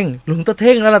พ่อเท่งหลวงตาเ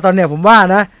ท่งแล้วล่ะตอนเนี้ยผมว่า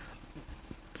นะ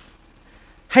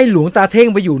ให้หลวงตาเท่ง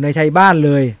ไปอยู่ในไทยบ้านเ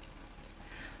ลย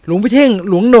หลวงพี่เท่ง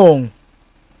หลวงโหน่ง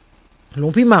หลว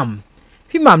งพี่หม่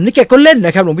ำนี่แกก็เล่นน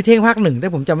ะครับหลวงพี่เท่งภาค1ถ้า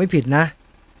ผมจำไม่ผิดนะ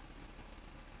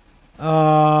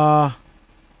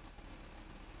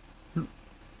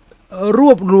ร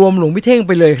วบรวมหลวงพี่เท่งไ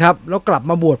ปเลยครับแล้วกลับ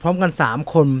มาบวชพร้อมกัน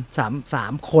3คน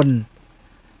3คน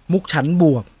มุกฉันบ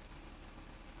วบ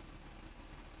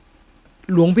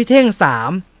หลวงพี่เท่ง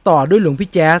3ต่อด้วยหลวงพี่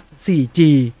แจ๊ส 4G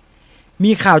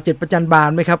มีข่าว7ประจันบาน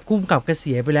ไหมครับกุ้มกับเก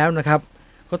ษียณไปแล้วนะครับ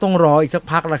ก็ต้องรออีกสัก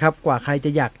พักแล้วครับกว่าใครจะ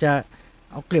อยากจะ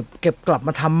เอาเก็บกลับม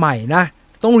าทำใหม่นะ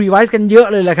ต้องรีไวซ์กันเยอะ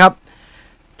เลยแหละครับ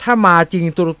ถ้ามาจริง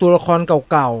ตัวละคร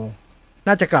เก่าๆ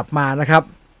น่าจะกลับมานะครับ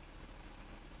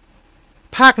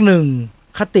ภาค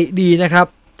1คติดีนะครับ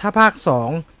ถ้าภาค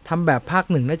2ทำแบบภาค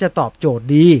1น่าจะตอบโจทย์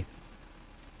ดี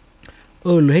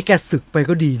หรือให้แกศึกไป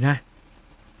ก็ดีนะ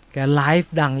แกไล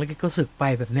ฟ์ดังแล้วแกก็สึกไป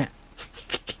แบบเนี้ย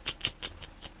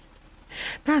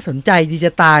น่าสนใจดีจ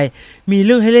ะตายมีเ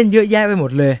รื่องให้เล่นเยอะแยะไปหม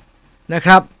ดเลยนะค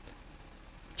รับ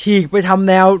ฉีกไปทำ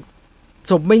แนว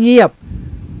ศพไม่เงียบ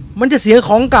มันจะเสียข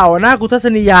องเก่านะกุทัศ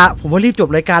นียาผมว่ารีบจบ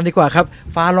รายการดีกว่าครับ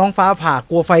ฟ้าร้องฟ้าผ่า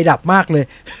กลัวไฟดับมากเลย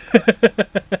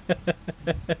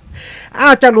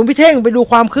จากหลวงพี่เท่งไปดู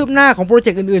ความคืบหน้าของโปรเจ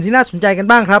กต์อื่นๆที่น่าสนใจกัน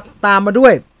บ้างครับตามมาด้ว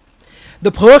ย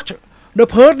The Purge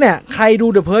เนี่ยใครดู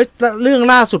The Purge เรื่อง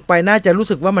ล่าสุดไปน่าจะรู้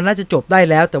สึกว่ามันน่าจะจบได้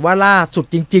แล้วแต่ว่าล่าสุด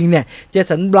จริงๆเนี่ยเจ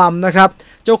สันบลัมนะครับ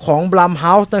เจ้าของบลัมเฮ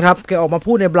าส์นะครับแกออกมา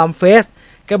พูดในบลัมเฟส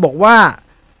แกบอกว่า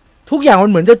ทุกอย่างมัน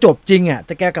เหมือนจะจบจริงแ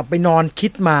ต่แกกลับไปนอนคิ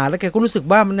ดมาแล้วแกก็รู้สึก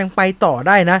ว่ามันยังไปต่อไ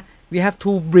ด้นะ we have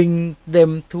to bring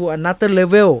them to another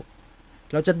level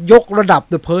เราจะยกระดับ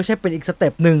The Purge ให้เป็นอีกสเต็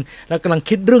ปหนึ่งแล้วกำลัง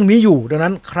คิดเรื่องนี้อยู่ดัง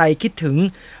นั้นใครคิดถึง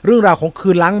เรื่องราวของคื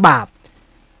นล้างบาป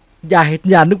อ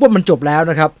ย่านึกว่ามันจบแล้ว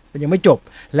นะครับมันยังไม่จบ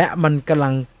และมันกำลั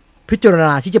งพิจารณ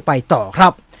าที่จะไปต่อครั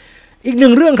บอีกหนึ่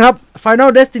งเรื่องครับ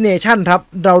Final Destination ครับ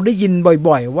เราได้ยิน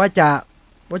บ่อยๆว่า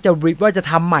จะ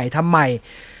ทำใหม่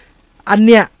อันเ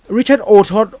นี้ย Richard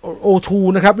O2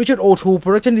 นะครับ Richard O2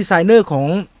 Production Designer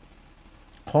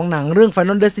ของหนังเรื่อง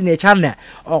Final Destination เนี่ย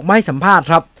ออกมาให้สัมภาษณ์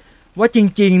ครับว่าจ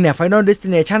ริงๆเนี่ย Final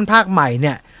Destination ภาคใหม่เ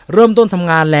นี่ยเริ่มต้นท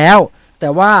ำงานแล้วแต่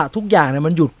ว่าทุกอย่างเนี่ย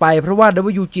มันหยุดไปเพราะว่า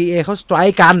WGA เขาสไตร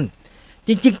ค์กันจ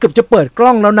ริงๆเกือบจะเปิดกล้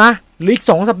องแล้วนะหรืออีก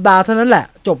2สัปดาห์เท่านั้นแหละ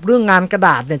จบเรื่องงานกระด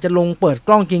าษเนี่ยจะลงเปิดก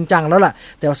ล้องจริงจังแล้วล่ะ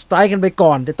แต่สไตรค์กันไปก่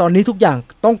อนแต่ตอนนี้ทุกอย่าง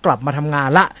ต้องกลับมาทำงาน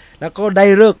ละแล้วก็ได้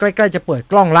เลิกใกล้ๆจะเปิด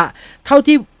กล้องละเท่า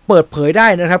ที่เปิดเผยได้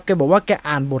นะครับแกบอกว่าแก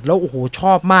อ่านบทแล้วโอ้โหช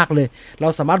อบมากเลยเรา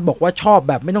สามารถบอกว่าชอบ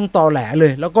แบบไม่ต้องตอแหลเล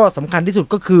ยแล้วก็สำคัญที่สุด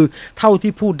ก็คือเท่า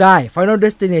ที่พูดได้ Final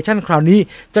Destination คราวนี้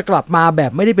จะกลับมาแบ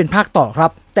บไม่ได้เป็นภาคต่อครั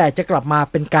บแต่จะกลับมา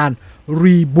เป็นการ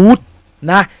รีบูต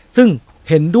นะซึ่ง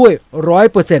เห็นด้วย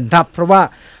 100% ครับเพราะว่า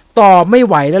ต่อไม่ไ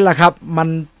หวแล้วล่ะครับมัน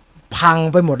พัง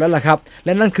ไปหมดแล้วล่ะครับแล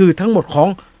ะนั่นคือทั้งหมดของ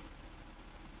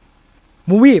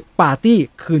Movie Party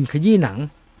คืนขยี้หนัง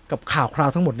กับข่าวคราว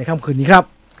ทั้งหมดในค่ำคืนนี้ครับ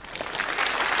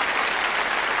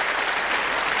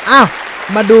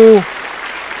มาดู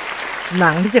หนั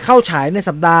งที่จะเข้าฉายใน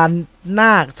สัปดาห์หน้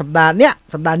าสัปดาห์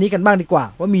นี้กันบ้างดีกว่า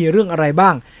ว่ามีเรื่องอะไรบ้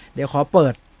างเดี๋ยวขอเปิ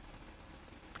ด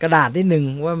กระดาษนิดนึง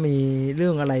ว่ามีเรื่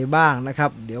องอะไรบ้างนะครั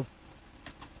บเดี๋ยว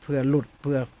เผื่อหลุดเ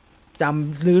ผื่อจ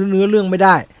ำเนื้อเรื่องไม่ไ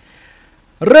ด้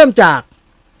เริ่มจาก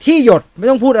ที่หยดไม่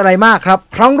ต้องพูดอะไรมากครับ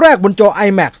ครั้งแรกบนจอ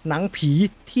IMAX หนังผี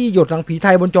ที่หยดหนังผีไท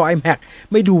ยบนจอ IMAX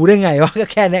ไม่ดูได้ไงวะก็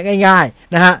แค่นี้ง่าย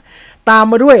ๆนะฮะตาม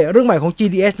มาด้วยเรื่องใหม่ของ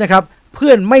GDS นะครับเ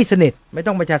พื่อนไม่สนิทไม่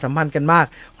ต้องประชาสัมพันธ์กันมาก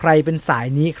ใครเป็นสาย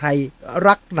นี้ใคร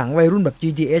รักหนังวัยรุ่นแบบ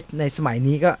GDS ในสมัย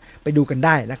นี้ก็ไปดูกันไ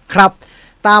ด้นะครับ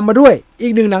ตามมาด้วยอี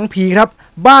กหนึ่งหนังผีครับ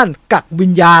บ้านกักวิ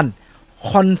ญญาณ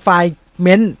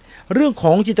Confinement เรื่องข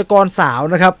องจิตรกรสาว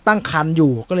นะครับตั้งครรภ์อ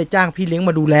ยู่ก็เลยจ้างพี่เลี้ยง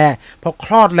มาดูแลพอค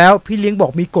ลอดแล้วพี่เลี้ยงบอ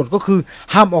กมีกฎก็คือ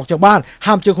ห้ามออกจากบ้าน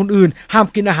ห้ามเจอคนอื่นห้าม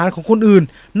กินอาหารของคนอื่น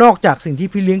นอกจากสิ่งที่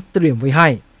พี่เลี้ยงเตรียมไว้ให้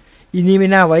อีนี้ไม่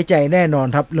น่าไว้ใจแน่นอน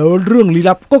ครับแล้วเรื่องลี้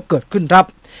ลับก็เกิดขึ้นครับ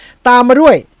ตามมาด้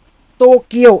วยโต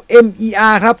เกียว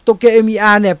MER ครับโตเกียว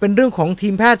MER เนี่ยเป็นเรื่องของที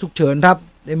มแพทย์ฉุกเฉินครับ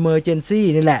Emergency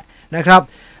นี่แหละนะครับ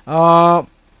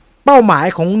เป้าหมาย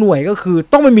ของหน่วยก็คือ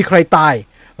ต้องไม่มีใครตาย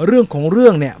เรื่องของเรื่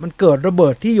องเนี่ยมันเกิดระเบิ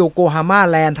ดที่โยโกฮาม่า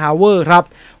แลนด์ทาวเวอร์ครับ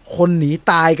คนหนี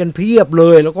ตายกันเพียบเล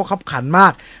ยแล้วก็ขับขันมา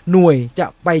กหน่วยจะ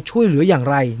ไปช่วยเหลืออย่าง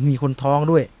ไรมีคนท้อง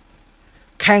ด้วย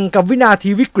แข่งกับวินาที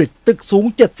วิกฤตตึกสูง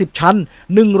70ชั้น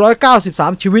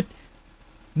193ชีวิต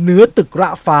เหนือตึกระ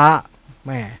ฟ้าแห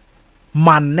ม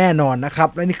มันแน่นอนนะครับ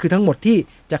และนี่คือทั้งหมดที่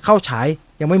จะเข้าฉาย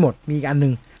ยังไม่หมดมีอีกอันนึ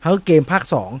ง Hunger Game ภาค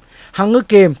2 Hunger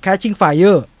Game Catching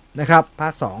Fire นะครับภา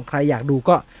ค2ใครอยากดู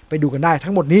ก็ไปดูกันได้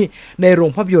ทั้งหมดนี้ในโร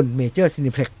งภาพยนตร์เมเจอร์ซิ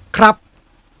นิเพล็กซ์ครับ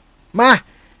มา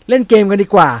เล่นเกมกันดี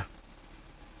กว่า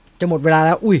จะหมดเวลาแ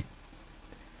ล้ว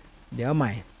เดี๋ยวให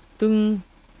ม่ตึ้ง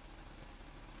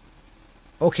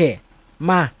โอเค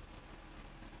มา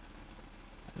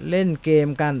เล่นเกม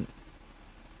กัน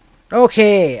โอเค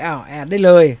แอดได้เ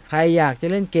ลยใครอยากจะ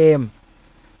เล่นเกม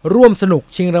ร่วมสนุก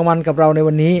ชิงรางวัลกับเราใน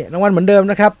วันนี้รางวัลเหมือนเดิม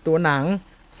นะครับตัวหนัง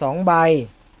2ใบ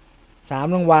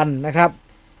3รางวัลนะครับ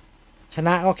ชน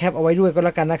ะก็แคปเอาไว้ด้วยก็แ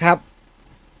ล้วกันนะครับ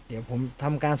เดี๋ยวผมท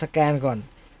ำการสแกนก่อน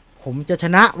ผมจะช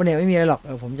นะวันนี้ไม่มีอะไรหรอก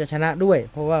ผมจะชนะด้วย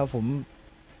เพราะว่าผม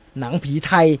หนังผีไ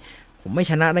ทยผมไม่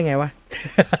ชนะได้ไงวะ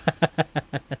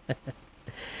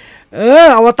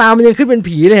อวตารมันยังขึ้นเป็น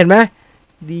ผีเลยเห็นไหม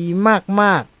ดีม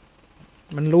าก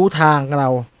มันรู้ทางเรา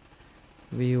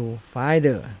View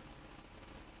Finder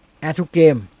Add to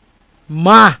Game ม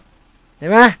าเห็น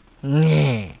ไหม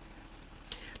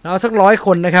เราสัก100 ค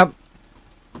นนะครับ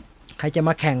ใครจะม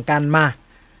าแข่งกันมา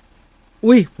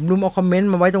ผมลืมเอาคอมเมนต์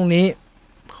มาไว้ตรงนี้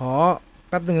ขอ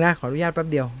แป๊บนึงนะขออนุญาตแป๊บ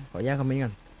เดียวขออนุญาตคอมเมนต์ก่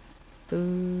อน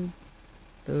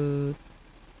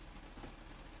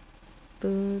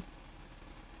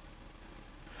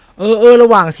ระ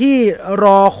หว่างที่ร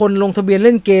อคนลงทะเบียนเ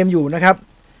ล่นเกมอยู่นะครับ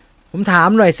ผมถาม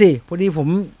หน่อยสิพอดีผม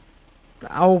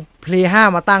เอา Play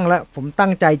 5มาตั้งแล้วผมตั้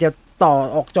งใจจะต่อ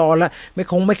ออกจอแล้วไ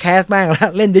ม่แคสแม่งแล้ว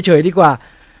เล่นเฉยๆดีกว่า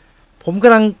ผ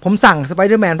มสั่ง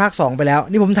Spider-Man ภาค2ไปแล้ว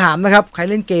นี่ผมถามนะครับใคร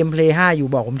เล่นเกม Play 5อยู่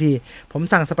บอกผมทีผม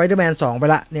สั่ง Spider-Man 2ไป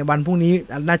ละเนี่ยวันพรุ่งนี้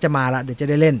น่าจะมาละเดี๋ยวจะ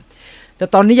ได้เล่นแต่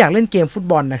ตอนนี้อยากเล่นเกมฟุต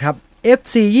บอลนะครับ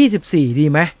FC.24 ดี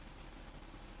ไหม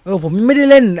ผมไม่ได้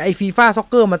เล่นไอ้ FIFA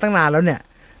Soccer มาตั้งนานแล้วเนี่ย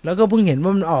แล้วก็เพิ่งเห็นว่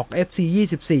ามันออก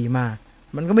FC.24 มา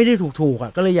มันก็ไม่ได้ถูกอ่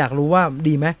ะก็เลยอยากรู้ว่า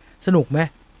ดีไหมสนุกไหม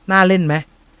น่าเล่นไหม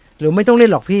หรือไม่ต้องเล่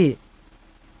นหรอกพี่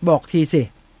บอกทีสิ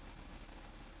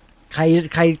ใ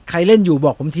ครเล่นอยู่บ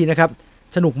อกผมทีนะครับ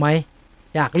สนุกไหม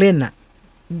อยากเล่นอ่ะ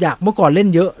เมื่อก่อนเล่น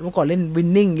เยอะเมื่อก่อนเล่น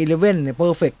Winning Eleven เนี่ย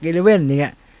Perfect Eleven อย่างเงี้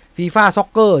ย FIFA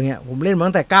Soccer อย่างเงี้ยผมเล่นมา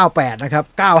ตั้งแต่98นะครับ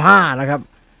95นะครับ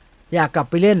อยากกลับ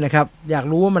ไปเล่นนะครับอยาก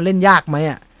รู้ว่ามันเล่นยากไหม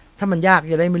อ่ะถ้ามันยาก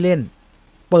จะได้ไม่เล่น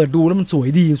เปิดดูแล้วมันส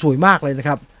วยมากเลยนะค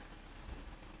รับ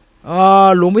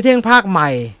หลวงพี่เท่งภาคใหม่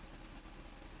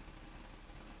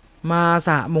มาส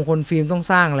หมงคลฟิล์มต้อง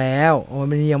สร้างแล้ว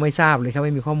มันยังไม่ทราบเลยครับไ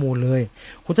ม่มีข้อมูลเลย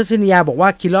คุณทัศนียาบอกว่า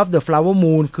Kill of the Flower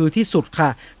Moon คือที่สุดค่ะ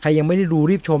ใครยังไม่ได้ดู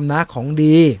รีบชมนะของ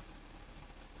ดี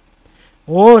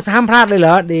ห้ามพลาดเลยเหร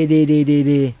อดี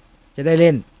จะได้เ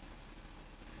ล่น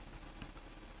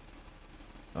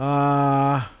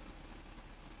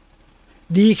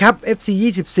ดีครับ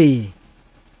FC.24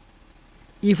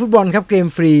 eFootball ครับเกม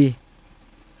ฟรี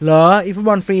เหรอ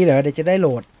eFootball ฟรีเหรอเดี๋ยวจะได้โหล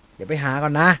ดเดี๋ยวไปหาก่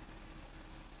อนนะ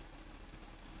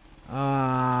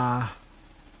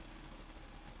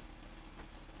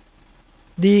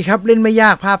ดีครับเล่นไม่ย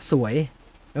ากภาพสวย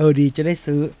ดีจะได้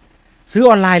ซื้ออ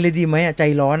อนไลน์เลยดีไหมใจ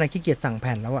ร้อนขี้เกียจสั่งแ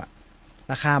ผ่นแล้วอะ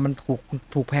ราคามัน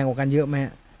ถูกแพงกว่ากันเยอะไหม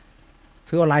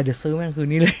ซื้อออนไลน์เดี๋ยวซื้อแม่งคืน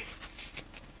นี้เลย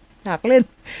อยากเล่น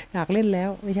แล้ว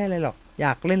ไม่ใช่อะไรหรอกอย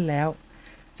ากเล่นแล้ว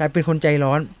ใจเป็นคนใจ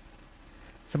ร้อน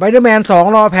Spider-Man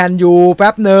 2รอแผ่นอยู่แ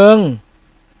ป๊บหนึ่ง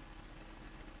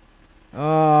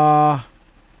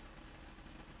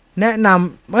แนะน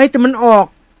ำแต่มันออก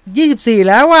24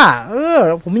แล้วว่ะ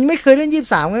ผมยังไม่เคยเล่น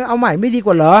23เอาใหม่ไม่ดีก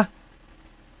ว่าเหรอ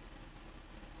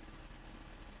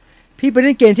พี่ไปเ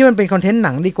ล่นเกมที่มันเป็นคอนเทนต์ห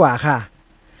นังดีกว่าค่ะ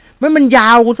มันยา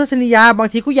วคุณทัศนียาบาง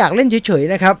ทีก็อยากเล่นเฉย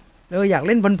ๆนะครับอยากเ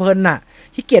ล่นเพลินๆน่ะ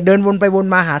ขี้เกียจเดินวนไปวน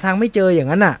มาหาทางไม่เจออย่าง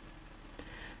นั้นน่ะ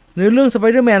เนื้อเรื่อง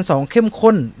Spider-Man 2เข้ม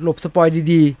ข้นหลบสปอย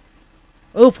ดี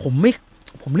ๆผม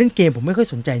เล่นเกมผมไม่ค่อย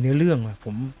สนใจเนื้อเรื่องอ่ะผ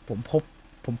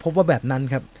มพบว่าแบบนั้น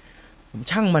ครับผม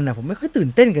ช่างมันนะผมไม่ค่อยตื่น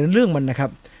เต้นกับเรื่องมันนะครับ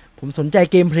ผมสนใจ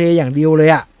เกมเพลย์อย่างเดียวเลย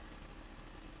อะ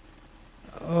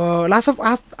Last of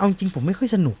Us เอาจริงผมไม่ค่อย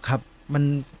สนุกครับ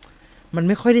มันไ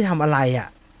ม่ค่อยได้ทำอะไรอะ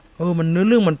มันเนื้อ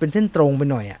เรื่องมันเป็นเส้นตรงไป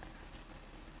หน่อยอะ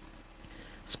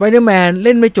Spider-Man เ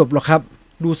ล่นไม่จบหรอกครับ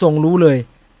ดูทรงรู้เลย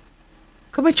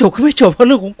ก็ไม่จบเพราะเ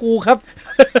รื่องของกูครับ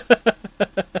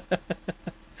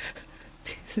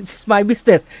It's my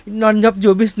business not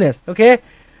your business โอเค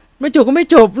ไม่จบก็ไม่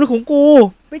จบเรื่องของกู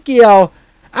ไม่เกี่ยว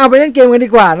เอาไปเล่นเกมกันดี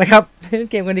กว่านะครับเล่น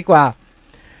เกมกันดีกว่า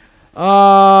อ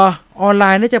อนไล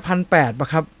น์น่าจะ 1,800 ป่ะ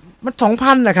ครับมัน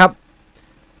 2,000 นะครับ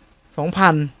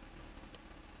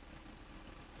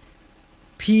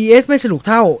 2,000 PS ไม่สนุก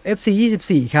เท่า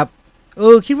FC.24 ครับ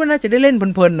คิดว่าน่าจะได้เล่นเ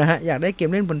พลินๆนะฮะอยากได้เกม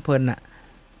เล่นเพลินๆน่ะ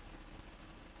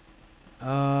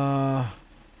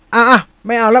ไ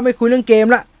ม่เอาแล้วไม่คุยเรื่องเกม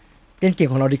ละเล่นเกม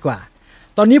ของเราดีกว่า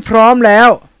ตอนนี้พร้อมแล้ว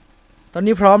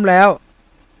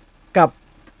กับ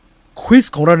ควิซ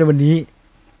ของเราในวันนี้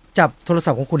จับโทรศั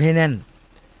พท์ของคุณให้แน่น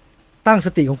ตั้งส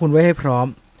ติของคุณไว้ให้พร้อม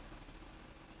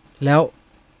แล้ว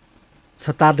ส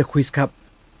ตาร์ทเดอะควิซครับ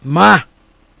มา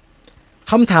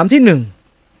คำถามที่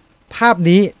1ภาพ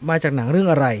นี้มาจากหนังเรื่อง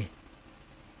อะไร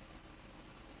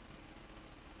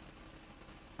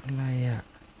เ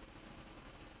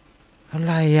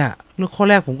รื่องข้อ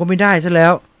แรกผมก็ไม่ได้ซะแล้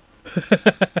ว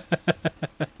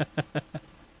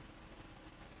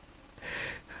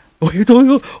โอ้ย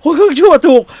ชั่ว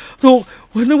ถูก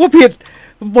นึกว่าผิด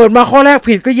เปิดมาข้อแรก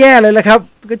ผิดก็แย่เลยแหละครับ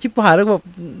ก็ชิบหายแล้วแบบ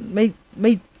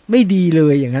ไม่ดีเล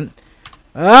ยอย่างนั้น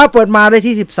เปิดมาได้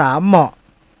ที่13เหมาะ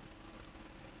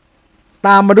ต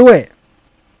ามมาด้วย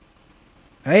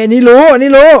อันนี้รู้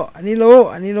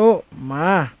มา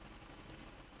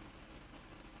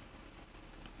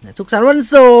สุขสันต์วัน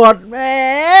โสดแหม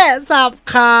สับ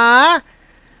ขา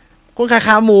คนขายข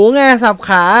าหมูไงสับ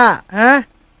ขาฮะ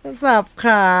สับข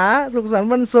าสุขสันต์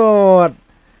วันโสด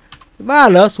บ้า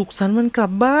เหรอสุขสันต์วันกลั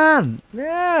บบ้านเ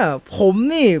นี่ยผม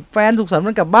นี่แฟนสุขสันต์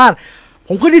วันกลับบ้านผ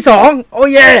มขึ้นที่2โอ้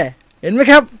เย่เห็นไหม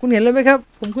ครับคุณเห็นเลยไหมครับ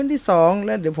ผมขึ้นที่2แ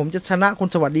ล้วเดี๋ยวผมจะชนะคุณ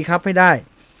สวัสดีครับให้ได้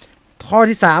ข้อ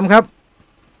ที่3ครับ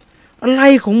อะไร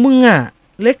ของมึงอ่ะ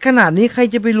เล็กขนาดนี้ใคร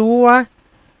จะไปรู้วะ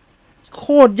โค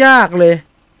ตรยากเลย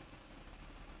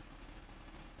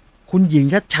คุณหญิง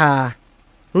ชัชชา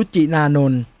รุจินาน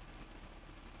นท์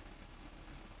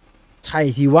ใช่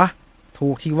ทีวะถู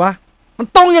กทีวะมัน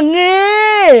ต้องอย่างงี้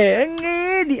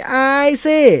ดิอาย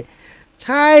สิใ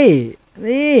ช่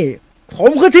นี่ผม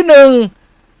คือที่หนึ่ง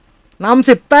นำ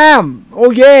10 แต้มโอ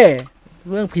เค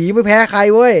เรื่องผีไม่แพ้ใคร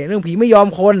เว้ยเรื่องผีไม่ยอม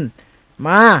คนม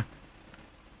า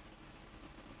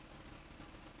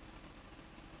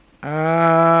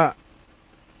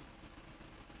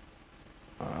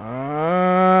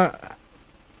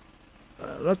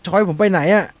แล้วช้อยผมไปไหน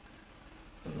อ่ะ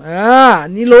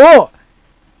นี่รู้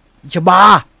ชบา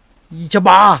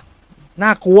น่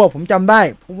ากลัวผมจำได้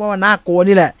เพราะว่าน่ากลัว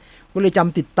นี่แหละก็เลยจ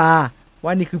ำติดตาว่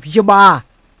านี่คือผีชบา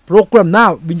โปรแกรมหน้า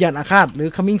วิญญาณอาฆาตหรือ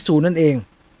coming soon นั่นเอง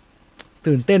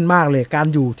ตื่นเต้นมากเลยการ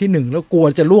อยู่ที่1แล้วกลัว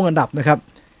จะล่วงอันดับนะครับ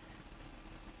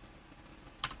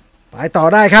ไปต่อ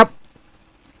ได้ครับ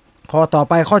ข้อต่อ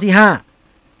ไปข้อที่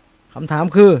5คำถาม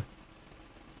คือ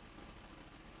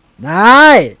ได้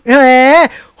แหม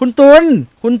คุณตุล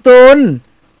ครับ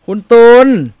คุณ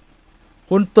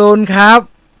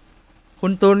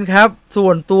ตุลครับส่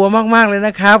วนตัวมากๆเลยน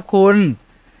ะครับคุณ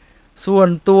ส่วน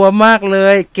ตัวมากเล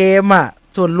ยเกมอ่ะ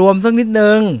ส่วนรวมสักนิด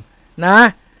นึงนะ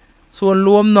ส่วนร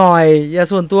วมหน่อยอย่า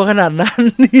ส่วนตัวขนาดนั้น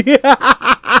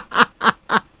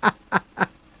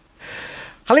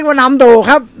เขาเรียกว่านำโด่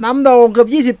ครับนำโด่เกือบ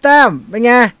20 แต้มเป็นไ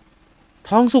งท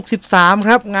องสุก13ค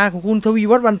รับงานของคุณทวี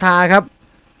วัฒน์วันทาครับ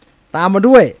ตามมา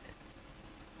ด้วย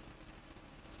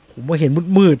ผมมาเห็น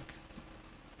มืด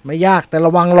ไม่ยากแต่ร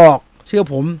ะวังหลอกเชื่อ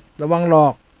ผมระวังหลอ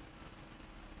ก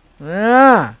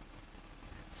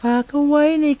ฝากเอาไว้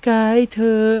ในกายเธ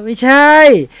อไม่ใช่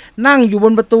นั่งอยู่บ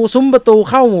นประตูซุ้มประตู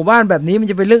เข้าหมู่บ้านแบบนี้มัน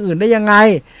จะเป็นเรื่องอื่นได้ยังไง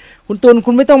คุณตุลคุ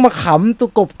ณไม่ต้องมาขำตัว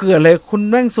กบเกลื่อนเลยคุณ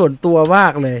แม่งส่วนตัวมา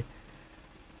กเลย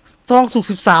ทองสุก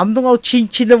13ต้องเอา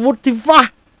ชินวุฒิที่ฟ้า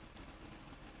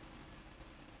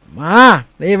มา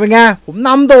นี่เป็นไงผมน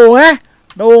ำโด่งนะ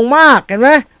โด่งมากเห็นไหม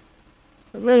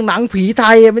เรื่องหนังผีไท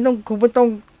ยไม่ต้อง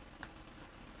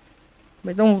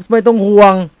ห่ว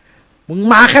งมึง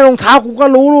มาแค่รองเท้ากูก็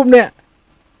รู้รูปเนี่ย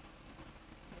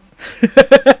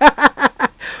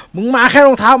มึงมาแค่ร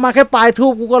องเท้ามาแค่ปลายทู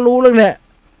บกูก็รู้เรื่องเนี่ย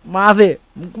มาสิ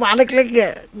มึงมาเล็กๆเนี่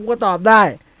ยกูก็ตอบได้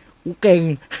กูเก่ง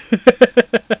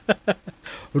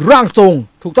ร่างทรง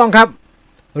ถูกต้องครับ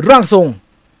ร่างทรง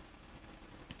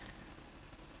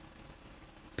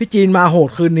พี่จีนมาโหด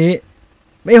คืนนี้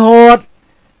ไม่โหด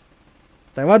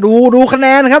แต่ว่าดูคะแน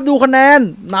นครับดูคะแนน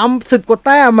นำ10 กว่าแ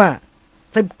ต้มอ่ะ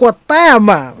10 กว่าแต้ม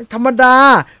อ่ะไม่ธรรมดา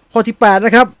ข้อที่8น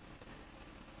ะครับ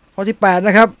ข้อที่8น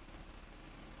ะครับ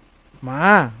มา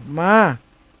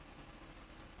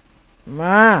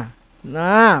น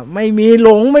ะไม่มีหล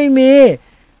งไม่มี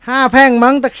5 แพร่ง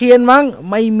มั้งตะเคียนมั้ง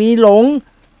ไม่มีหลง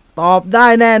ตอบได้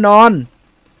แน่นอน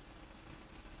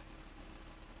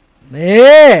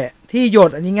นี่ที่หย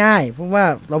ดอันนี้ง่ายเพราะว่า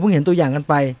เราเพิ่งเห็นตัวอย่างกัน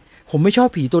ไปผมไม่ชอบ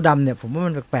ผีตัวดำเนี่ยผมว่า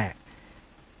มันแปลก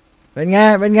ๆเป็นไ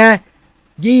ง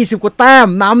20 กว่าแต้ม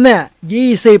นำเนี่ย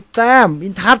20 แต้มอิ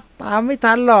นทัศตามไม่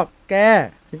ทันหรอกแก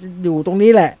ฉันจะอยู่ตรง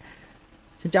นี้แหละ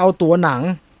ฉันจะเอาตัวหนัง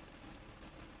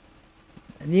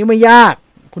อันนี้ไม่ยาก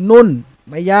คุณนุ่น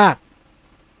ไม่ยาก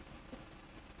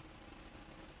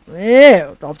นี่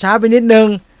ตอบช้าไปนิดนึง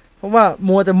เพราะว่า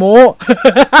มัวแต่โม้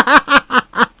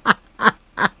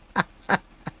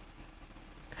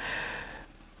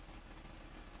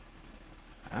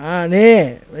นี่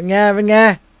เป็นไงไ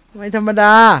ม่ธรรมด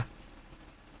า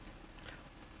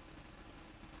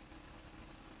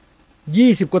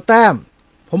20 กว่าแต้ม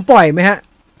ผมปล่อยไหมฮะ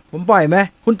ผมปล่อยไหม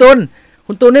คุณตุล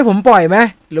ให้ผมปล่อยไหม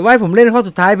หรือว่าให้ผมเล่นข้อ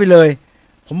สุดท้ายไปเลย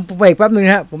ผมเบรกแป๊บนึง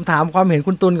ฮะผมถามความเห็น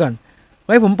คุณตุลก่อน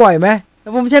ให้ผมปล่อยไหมแล้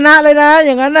วผมชนะเลยนะอ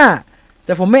ย่างนั้นน่ะแ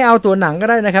ต่ผมไม่เอาตัวหนังก็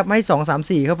ได้นะครับให้2 3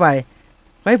 4เข้าไป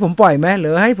ให้ผมปล่อยไหมหรื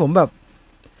อให้ผมแบบ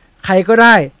ใครก็ไ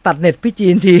ด้ตัดเน็ตพี่จี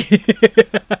นที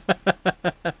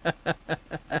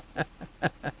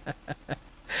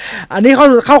อันนี้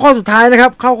เข้าข้อสุดท้ายนะครั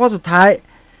บเข้าข้อสุดท้าย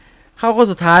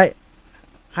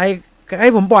ใครให้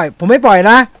ผมปล่อยผมไม่ปล่อย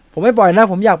นะผม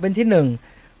อยากเป็นที่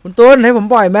1คุณต้นให้ผม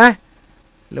ปล่อยไหม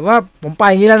หรือว่าผมไป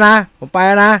อย่างนี้แล้วนะผมไปแ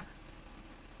ล้วนะ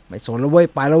ไม่สนแล้วเว้ย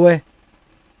ไปแล้วเว้ย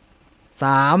3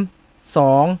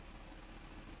 2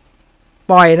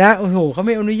ปล่อยนะโอ้โหเขาไ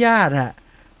ม่อนุญาตอ่ะ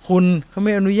คุณเขาไ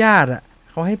ม่อนุญาตอ่ะ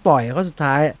เขาให้ปล่อยข้อสุด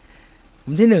ท้ายผ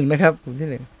มที่1นะครับผมที่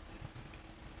1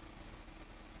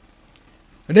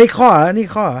ได้ข้อแล้วนี่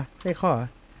ข้อได้ข้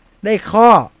อ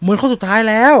เหมือนข้อสุดท้าย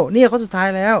แล้วนี่ข้อสุดท้าย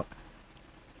แล้ว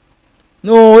โ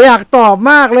อ้อยากตอบ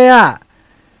มากเลยอ่ะ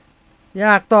อย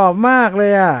ากตอบมากเล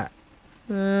ยอ่ะ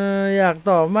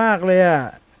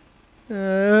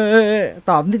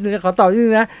ตอบนิดนึงขอตอบนิดนึ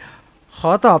งนะขอ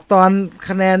ตอบตอนค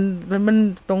ะแนนมัน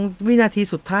ตรงวินาที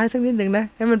สุดท้ายสักนิดนึงนะ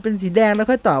ให้มันเป็นสีแดงแล้ว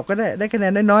ค่อยตอบก็ได้คะแน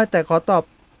นน้อยๆแต่ขอตอบ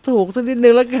ถูกสักนิดนึ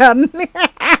งแล้วกัน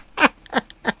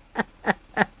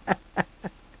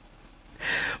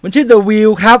มันชื่อ The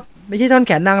Wheel ครับไม่ใช่ท่อนแ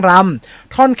ขนนางร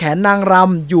ำท่อนแขนนางร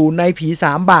ำอยู่ในผี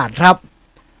3 บาทครับ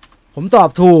ผมตอบ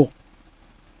ถูก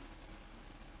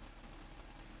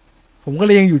ผมก็เ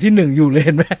ลยยังอยู่ที่1อยู่เลยเ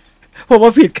ห็นไหมผมว่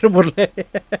าผิดกันหมดเลย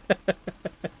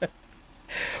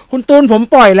คุณตูนผม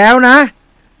ปล่อยแล้วนะ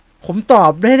ผมตอ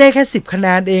บได้แค่10 คะแน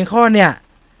นเองข้อเนี่ย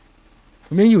ผ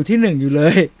มยังอยู่ที่1อยู่เล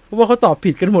ยเพราะว่าเขาตอบ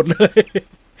ผิดกันหมดเลย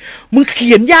มึงเ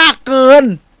ขียนยากเกิน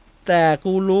แต่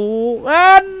กูรู้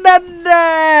นั่นแหละ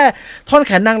ท่อนแ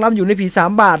ขนนางรำอยู่ในผี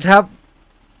3 บาทครับ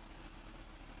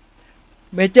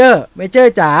เมเจอ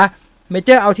ร์จ๋าเมเจ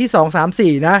อร์เอาที่2 3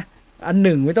 4นะอัน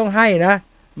1ไม่ต้องให้นะ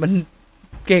มัน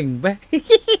เก่งไป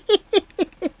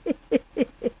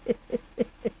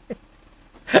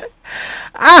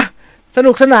อ่ะส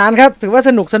นุกสนานครับถือว่าส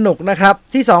นุกนะครับ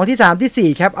ที่2ที่3ที่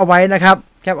4แคปเอาไว้นะครับ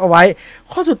แคปเอาไว้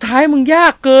ข้อสุดท้ายมึงยา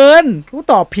กเกินกู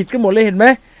ตอบผิดกันหมดเลยเห็นไหม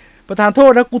ประธานโท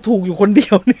ษนะกูถูกอยู่คนเดี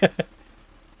ยวเ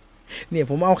นี่ย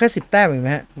ผมเอาแค่10 แต้มเองไหม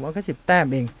ฮะผมเอาแค่10 แต้ม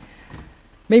เอง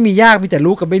ไม่มียากมีแต่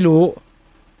รู้กับไม่รู้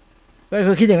ก็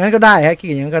คือคิดอย่างนั้นก็ได้ฮะคิด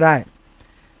อย่างนั้นก็ได้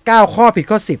9 ข้อผิด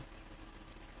ข้อ10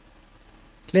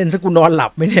เล่นสกุลนอนหลั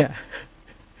บไหมเนี่ย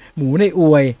หมูในอ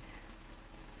วย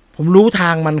ผมรู้ทา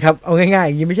งมันครับเอาง่ายๆอ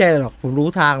ย่างนี้ไม่ใช่หรอกผมรู้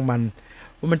ทางมัน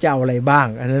ว่ามันจะเอาอะไรบ้าง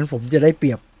อันนั้นผมจะได้เป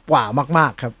รียบกว่ามา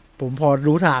กๆครับผมพอ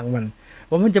รู้ทางมัน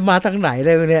ว่ามันจะมาทางไหนเล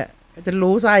ยเนี่ยจะ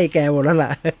รู้ไส้แกหมดแล้วล่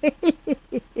ะ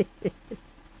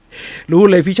รู้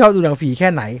เลยพี่ชอบดูหนังผีแค่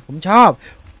ไหนผมชอบ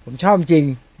จริง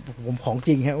ผมของจ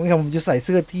ริงครับไม่งั้นผมจะใส่เ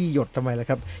สื้อที่หยดทำไมล่ะ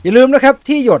ครับอย่าลืมนะครับ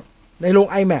ที่หยดในโรง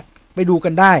iMac ไปดูกั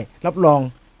นได้รับรอง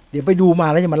เดี๋ยวไปดูมา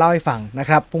แล้วจะมาเล่าให้ฟังนะ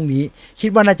ครับพรุ่งนี้คิด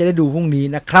ว่าน่าจะได้ดูพรุ่งนี้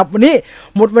นะครับวันนี้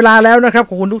หมดเวลาแล้วนะครับ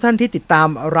ขอบคุณทุกท่านที่ติดตาม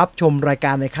รับชมรายก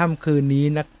ารในค่ำคืนนี้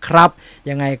นะครับ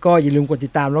ยังไงก็อย่าลืมกดติ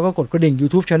ดตามแล้วก็กดกระดิ่ง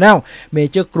YouTube Channel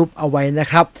Major Group เอาไว้นะ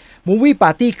ครับ Movie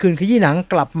Party คืนขยี้หนัง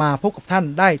กลับมาพบกับท่าน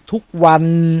ได้ทุกวัน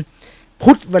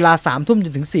พุธเวลา 3 ทุ่มจ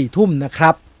นถึง 4 ทุ่มนะค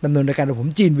รับดำเนินรายการโดยผม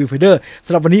จีนวิวไฟเดอร์ส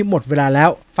ำหรับวันนี้หมดเวลาแล้ว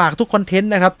ฝากทุกคอนเทนต์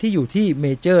นะครับที่อยู่ที่เม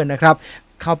เจอร์นะครับ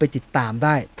เข้าไปติดตามไ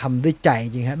ด้ทำด้วยใจจ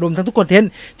ริงฮะรวมทั้งทุกคอนเทนต์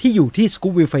ที่อยู่ที่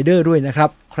Scoop Viewfinder ด้วยนะครับ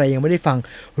ใครยังไม่ได้ฟัง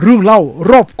เรื่องเล่า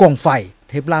รอบกองไฟ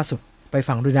เทปล่าสุดไป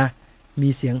ฟังด้วยนะมี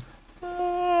เสียง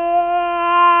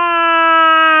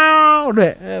ด้ว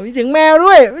ยมีเสียงแมว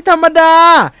ด้วยไม่ธรรมดา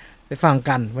ไปฟัง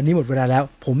กันวันนี้หมดเวลาแล้ว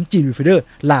ผมจีนวิวไฟเดอร์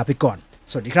ลาไปก่อน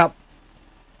สวัสดีครับ